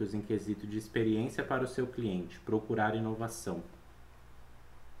eventos em quesito de experiência para o seu cliente? Procurar inovação.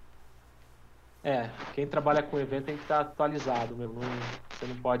 Quem trabalha com evento tem que estar atualizado mesmo. Você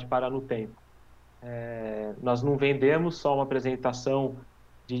não pode parar no tempo. Nós não vendemos só uma apresentação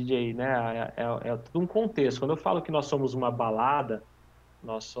de DJ, né? É tudo um contexto. Quando eu falo que nós somos uma balada,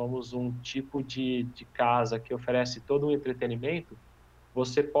 nós somos um tipo de casa que oferece todo um entretenimento.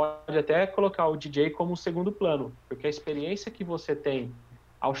 Você pode até colocar o DJ como um segundo plano, porque a experiência que você tem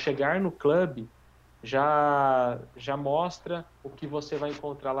ao chegar no clube já mostra o que você vai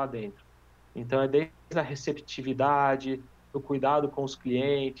encontrar lá dentro. Então, é desde a receptividade, o cuidado com os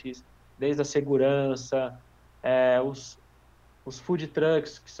clientes, desde a segurança, os food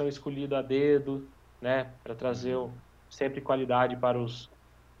trucks que são escolhidos a dedo, né, para trazer sempre qualidade para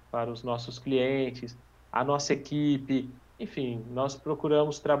os nossos clientes, a nossa equipe, enfim, nós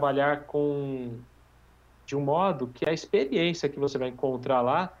procuramos trabalhar de um modo que a experiência que você vai encontrar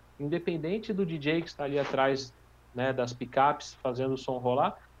lá, independente do DJ que está ali atrás, né, das picapes fazendo o som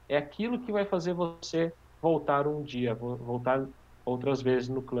rolar, é aquilo que vai fazer você voltar um dia, voltar outras vezes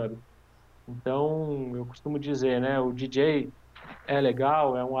no clube. Então, eu costumo dizer, né, o DJ é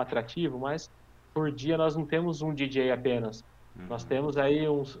legal, é um atrativo, mas por dia nós não temos um DJ apenas. Nós temos aí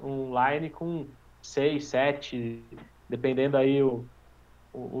um line com 6, 7, dependendo aí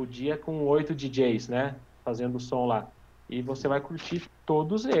o dia com 8 DJs, né? Fazendo o som lá. E você vai curtir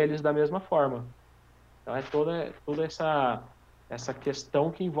todos eles da mesma forma. Então é toda essa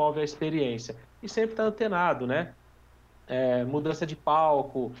questão que envolve a experiência. E sempre está antenado, né? Mudança de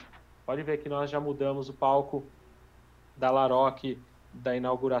palco. Pode ver que nós já mudamos o palco da Laroc da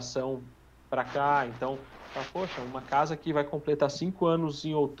inauguração para cá. Então, poxa, uma casa que vai completar 5 anos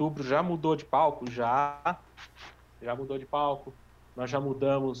em outubro já mudou de palco? Já mudou de palco. Nós já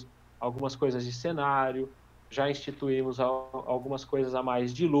mudamos algumas coisas de cenário, já instituímos algumas coisas a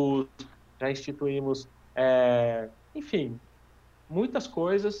mais de luz, já instituímos Enfim, muitas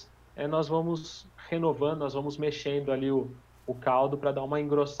coisas nós vamos renovando, nós vamos mexendo ali o caldo para dar uma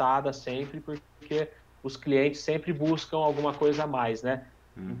engrossada sempre, porque os clientes sempre buscam alguma coisa a mais, né?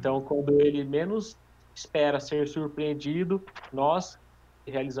 Uhum. Então, quando ele menos espera ser surpreendido, nós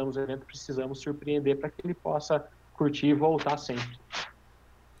que realizamos o evento precisamos surpreender para que ele possa curtir e voltar sempre.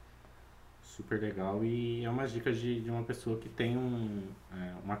 Super legal e é umas dicas de uma pessoa que tem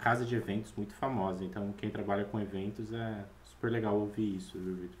uma casa de eventos muito famosa. Então, quem trabalha com eventos é super legal ouvir isso,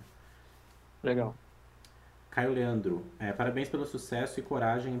 viu, Vitor? Legal. Caio Leandro, parabéns pelo sucesso e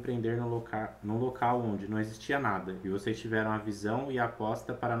coragem em empreender num local onde não existia nada e vocês tiveram a visão e a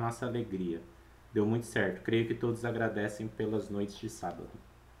aposta para a nossa alegria. Deu muito certo. Creio que todos agradecem pelas noites de sábado.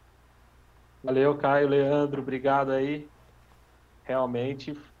 Valeu, Caio, Leandro, obrigado aí.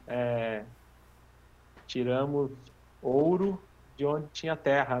 Realmente, tiramos ouro de onde tinha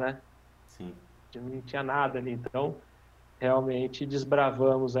terra, né? Sim. De não tinha nada ali. Então, realmente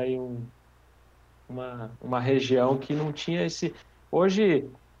desbravamos aí uma região que não tinha esse. Hoje,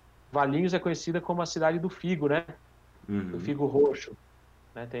 Valinhos é conhecida como a cidade do figo, né? Do Uhum. figo roxo,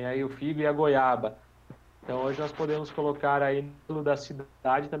 né? Tem aí o figo e a goiaba. Então, hoje nós podemos colocar aí no da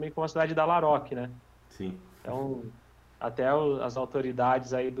cidade também como a cidade da Laroc, né? Sim. Então, até as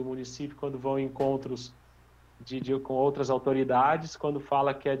autoridades aí do município, quando vão em encontros com outras autoridades, quando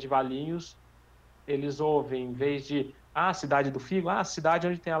fala que é de Valinhos, eles ouvem, em vez de, cidade do figo, cidade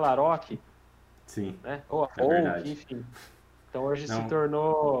onde tem a Laroc, Sim. né? Ou a É Folk, verdade. enfim. Então hoje Não,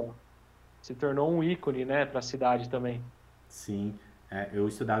 se tornou um ícone, né, para a cidade também. sim. Eu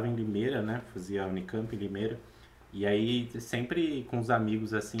estudava em Limeira, né? Fazia Unicamp em Limeira. E aí, sempre com os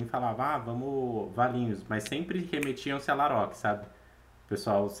amigos assim, falava, vamos Valinhos. Mas sempre remetiam-se a Laroc, sabe? O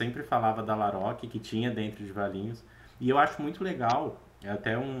pessoal sempre falava da Laroc, que tinha dentro de Valinhos. E eu acho muito legal, é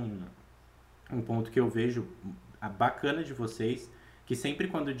até um ponto que eu vejo bacana de vocês, que sempre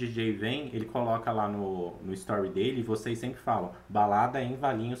quando o DJ vem, ele coloca lá no story dele e vocês sempre falam, balada em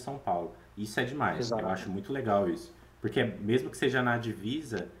Valinhos, São Paulo. Isso é demais, eu Exato. acho muito legal isso. Porque mesmo que seja na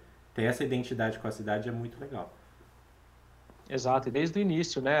divisa, ter essa identidade com a cidade é muito legal. Exato, e desde o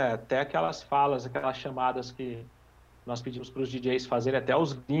início, né, até aquelas falas, aquelas chamadas que nós pedimos para os DJs fazerem, até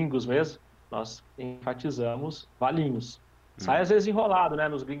os gringos mesmo, nós enfatizamos Valinhos. Sai às vezes enrolado, né,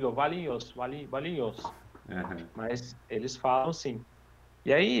 nos gringos, Valinhos, Valinhos, Uhum. mas eles falam sim.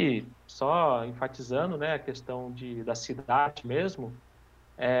 E aí, só enfatizando, né, a questão da cidade mesmo,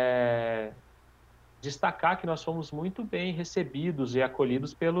 destacar que nós fomos muito bem recebidos e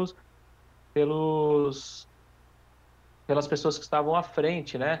acolhidos pelos, pelas pessoas que estavam à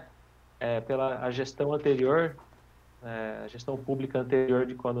frente, né, pela a gestão anterior, a gestão pública anterior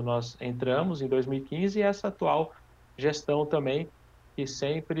de quando nós entramos, em 2015, e essa atual gestão também, que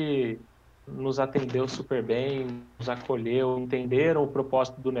sempre nos atendeu super bem, nos acolheu, entenderam o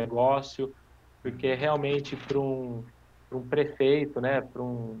propósito do negócio, porque realmente para um prefeito, né,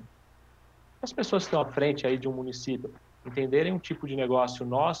 as pessoas que estão à frente aí de um município entenderem um tipo de negócio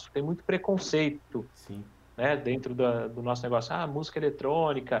nosso, tem muito preconceito, Sim, né, dentro do nosso negócio. Música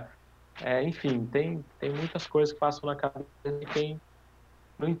eletrônica, enfim, tem muitas coisas que passam na cabeça de quem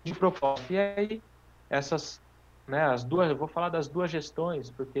não entende propósito. E aí, essas, né, eu vou falar das duas gestões,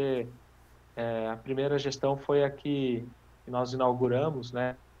 porque a primeira gestão foi a que nós inauguramos,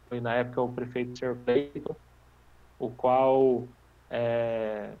 né, foi na época o prefeito Sr. Cleiton, o qual, o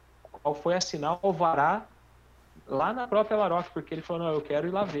qual foi assinar o alvará lá na própria Laroc, porque ele falou, não, eu quero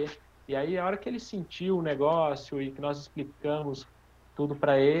ir lá ver. E aí, a hora que ele sentiu o negócio e que nós explicamos tudo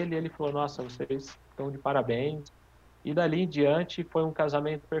para ele, ele falou, nossa, vocês estão de parabéns. E dali em diante foi um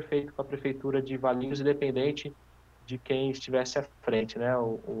casamento perfeito com a prefeitura de Valinhos, independente de quem estivesse à frente, né?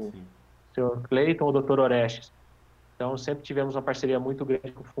 O sim. senhor Cleiton ou o doutor Orestes. Então, sempre tivemos uma parceria muito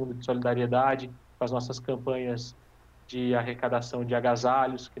grande com o Fundo de Solidariedade, com as nossas campanhas de arrecadação de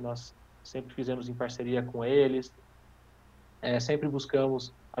agasalhos, que nós sempre fizemos em parceria com eles. Sempre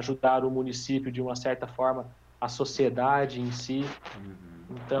buscamos ajudar o município de uma certa forma, a sociedade em si.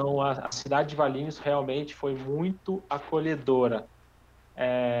 Então, a cidade de Valinhos realmente foi muito acolhedora.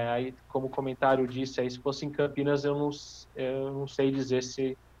 Aí, como o comentário disse, aí, se fosse em Campinas, eu não sei dizer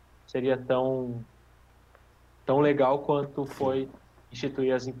se seria tão legal quanto Sim. foi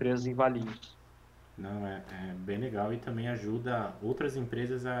instituir as empresas em Valinhos. Não, é bem legal e também ajuda outras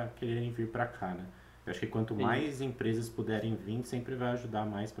empresas a quererem vir para cá, né? Eu acho que quanto E, mais empresas puderem vir, sempre vai ajudar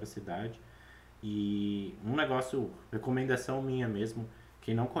mais para a cidade. E um negócio, recomendação minha mesmo,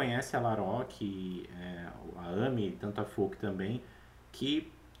 quem não conhece a Laroc, a AMI, tanto a Folk também,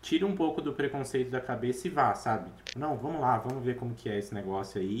 que tire um pouco do preconceito da cabeça e vá, sabe? Tipo, não, vamos lá, vamos ver como que é esse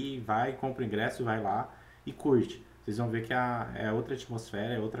negócio aí, vai, compra o ingresso, vai lá. e curte. Vocês vão ver que é outra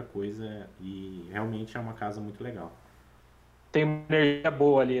atmosfera, é outra coisa e realmente é uma casa muito legal. Tem uma energia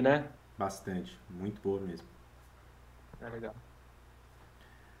boa ali, né? Bastante, muito boa mesmo. É legal.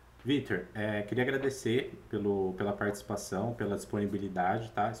 Vitor, queria agradecer pela participação, pela disponibilidade,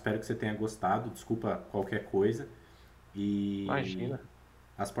 tá? Espero que você tenha gostado. Desculpa qualquer coisa. E Imagina.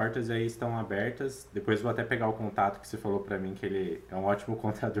 as portas aí estão abertas. Depois vou até pegar o contato que você falou para mim, que ele é um ótimo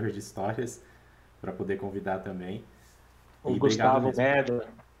contador de histórias, para poder convidar também. O E obrigado Gustavo mesmo. Medla.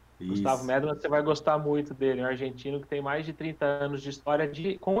 Gustavo Isso. Medla, você vai gostar muito dele, um argentino que tem mais de 30 anos de história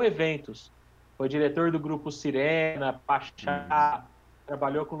com eventos. Foi diretor do grupo Sirena, Uhum. Pachá,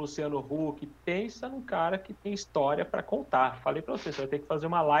 trabalhou com o Luciano Huck. Pensa num cara que tem história para contar. Falei para você vai ter que fazer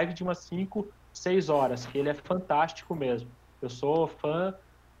uma live de umas 5, 6 horas, que ele é fantástico mesmo. Eu sou fã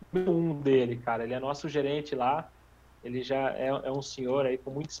número um dele, cara. Ele é nosso gerente lá. Ele já é um senhor aí com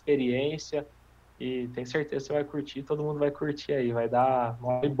muita experiência e tenho certeza que você vai curtir, todo mundo vai curtir aí, vai dar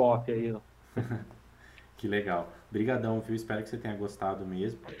mó ibope aí, ó. Que legal. Obrigadão, viu? Espero que você tenha gostado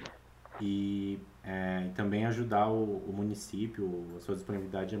mesmo. E também ajudar o município, a sua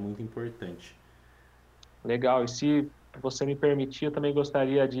disponibilidade é muito importante. Legal. E se você me permitir, eu também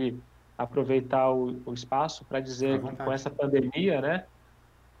gostaria de aproveitar o espaço para Fica à dizer que com vontade. essa pandemia, né,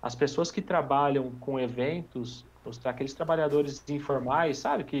 as pessoas que trabalham com eventos, aqueles trabalhadores informais,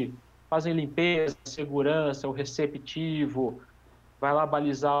 sabe, que fazem limpeza, segurança, o receptivo, vai lá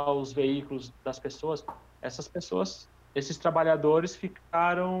balizar os veículos das pessoas, essas pessoas, esses trabalhadores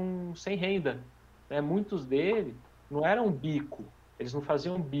ficaram sem renda, né? Muitos deles não eram bico, eles não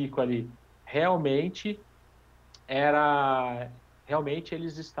faziam bico ali, realmente era, realmente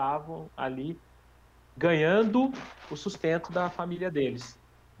eles estavam ali ganhando o sustento da família deles.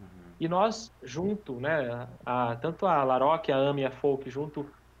 E nós, junto, né, tanto a Laroc, a AME e a Folk, junto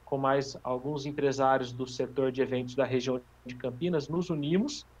com mais alguns empresários do setor de eventos da região de Campinas, nos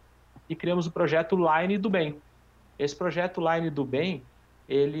unimos e criamos o projeto Line do Bem. Esse projeto Line do Bem,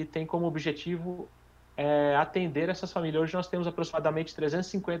 ele tem como objetivo atender essas famílias. Hoje nós temos aproximadamente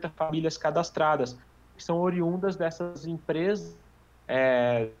 350 famílias cadastradas, que são oriundas dessas empresas,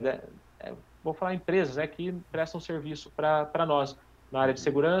 é, vou falar empresas, que prestam serviço para nós, na área de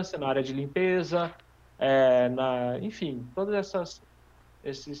segurança, na área de limpeza, enfim, todas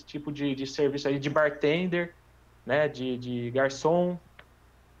esses tipos de serviço aí, de bartender, né, de garçom.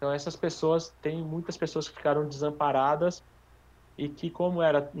 Então, essas pessoas, tem muitas pessoas que ficaram desamparadas e que, como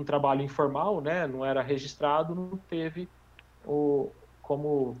era um trabalho informal, né, não era registrado, não teve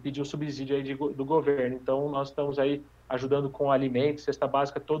como pedir o subsídio aí do governo. Então, nós estamos aí ajudando com alimentos, cesta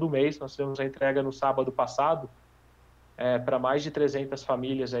básica todo mês. Nós fizemos a entrega no sábado passado para mais de 300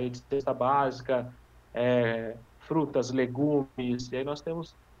 famílias aí de cesta básica, frutas, legumes. E aí nós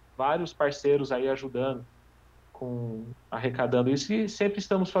temos vários parceiros aí ajudando, arrecadando isso. E sempre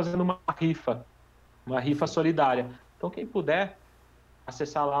estamos fazendo uma rifa Sim. solidária. Então, quem puder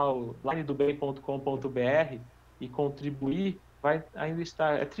acessar lá o linedobem.com.br e contribuir, vai ainda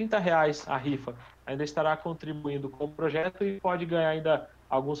estar, R$ 30 a rifa, ainda estará contribuindo com o projeto e pode ganhar ainda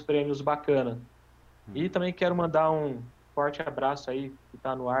alguns prêmios bacana. E também quero mandar um forte abraço aí, que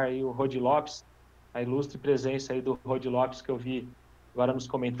está no ar aí, o Rodi Lopes, a ilustre presença aí do Rodi Lopes, que eu vi agora nos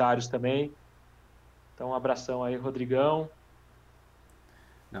comentários também. Então, um abração aí, Rodrigão.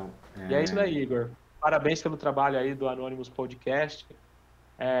 Não, E é isso daí, Igor. Parabéns pelo trabalho aí do Anonymous Podcast.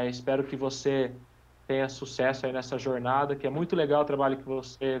 Espero que você tenha sucesso aí nessa jornada, que é muito legal o trabalho que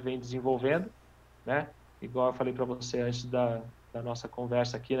você vem desenvolvendo, né? Igual eu falei para você antes da nossa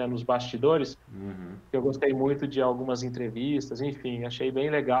conversa aqui, né, nos bastidores, uhum. eu gostei muito de algumas entrevistas, enfim, achei bem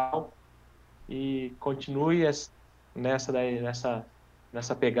legal e continue nessa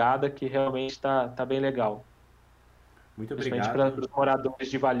pegada que realmente tá bem legal, Muito principalmente para obrigado. os moradores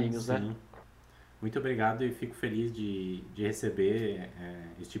de Valinhos, né? Sim. Muito obrigado e fico feliz de receber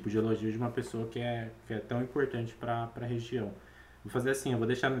esse tipo de elogio de uma pessoa que é tão importante para a região. Vou fazer assim, eu vou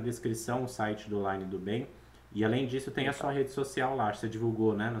deixar na descrição o site do Line do Bem e além disso tem a sua Legal. rede social lá, você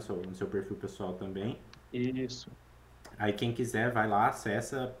divulgou, né, no seu perfil pessoal também. Isso, Aí quem quiser vai lá,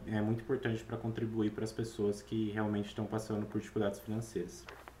 acessa, é muito importante para contribuir para as pessoas que realmente estão passando por dificuldades financeiras.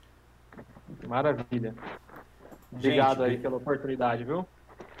 maravilha. Gente, Obrigado aí pela oportunidade, viu?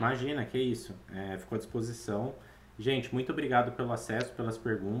 imagina, que isso. Ficou à disposição. Gente, muito obrigado pelo acesso, pelas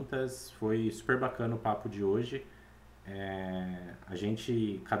perguntas. Foi super bacana o papo de hoje. A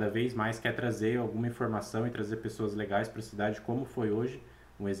gente cada vez mais quer trazer alguma informação e trazer pessoas legais para a cidade, como foi hoje.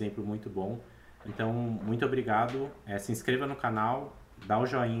 Um exemplo muito bom. Então, muito obrigado. Se inscreva no canal, dá o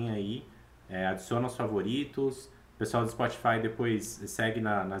joinha aí, adiciona os favoritos. O pessoal do Spotify depois segue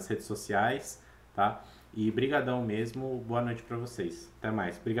nas redes sociais, tá? E brigadão mesmo, boa noite para vocês. Até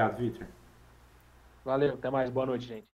mais. Obrigado, Vitor. Valeu, até mais, boa noite, gente.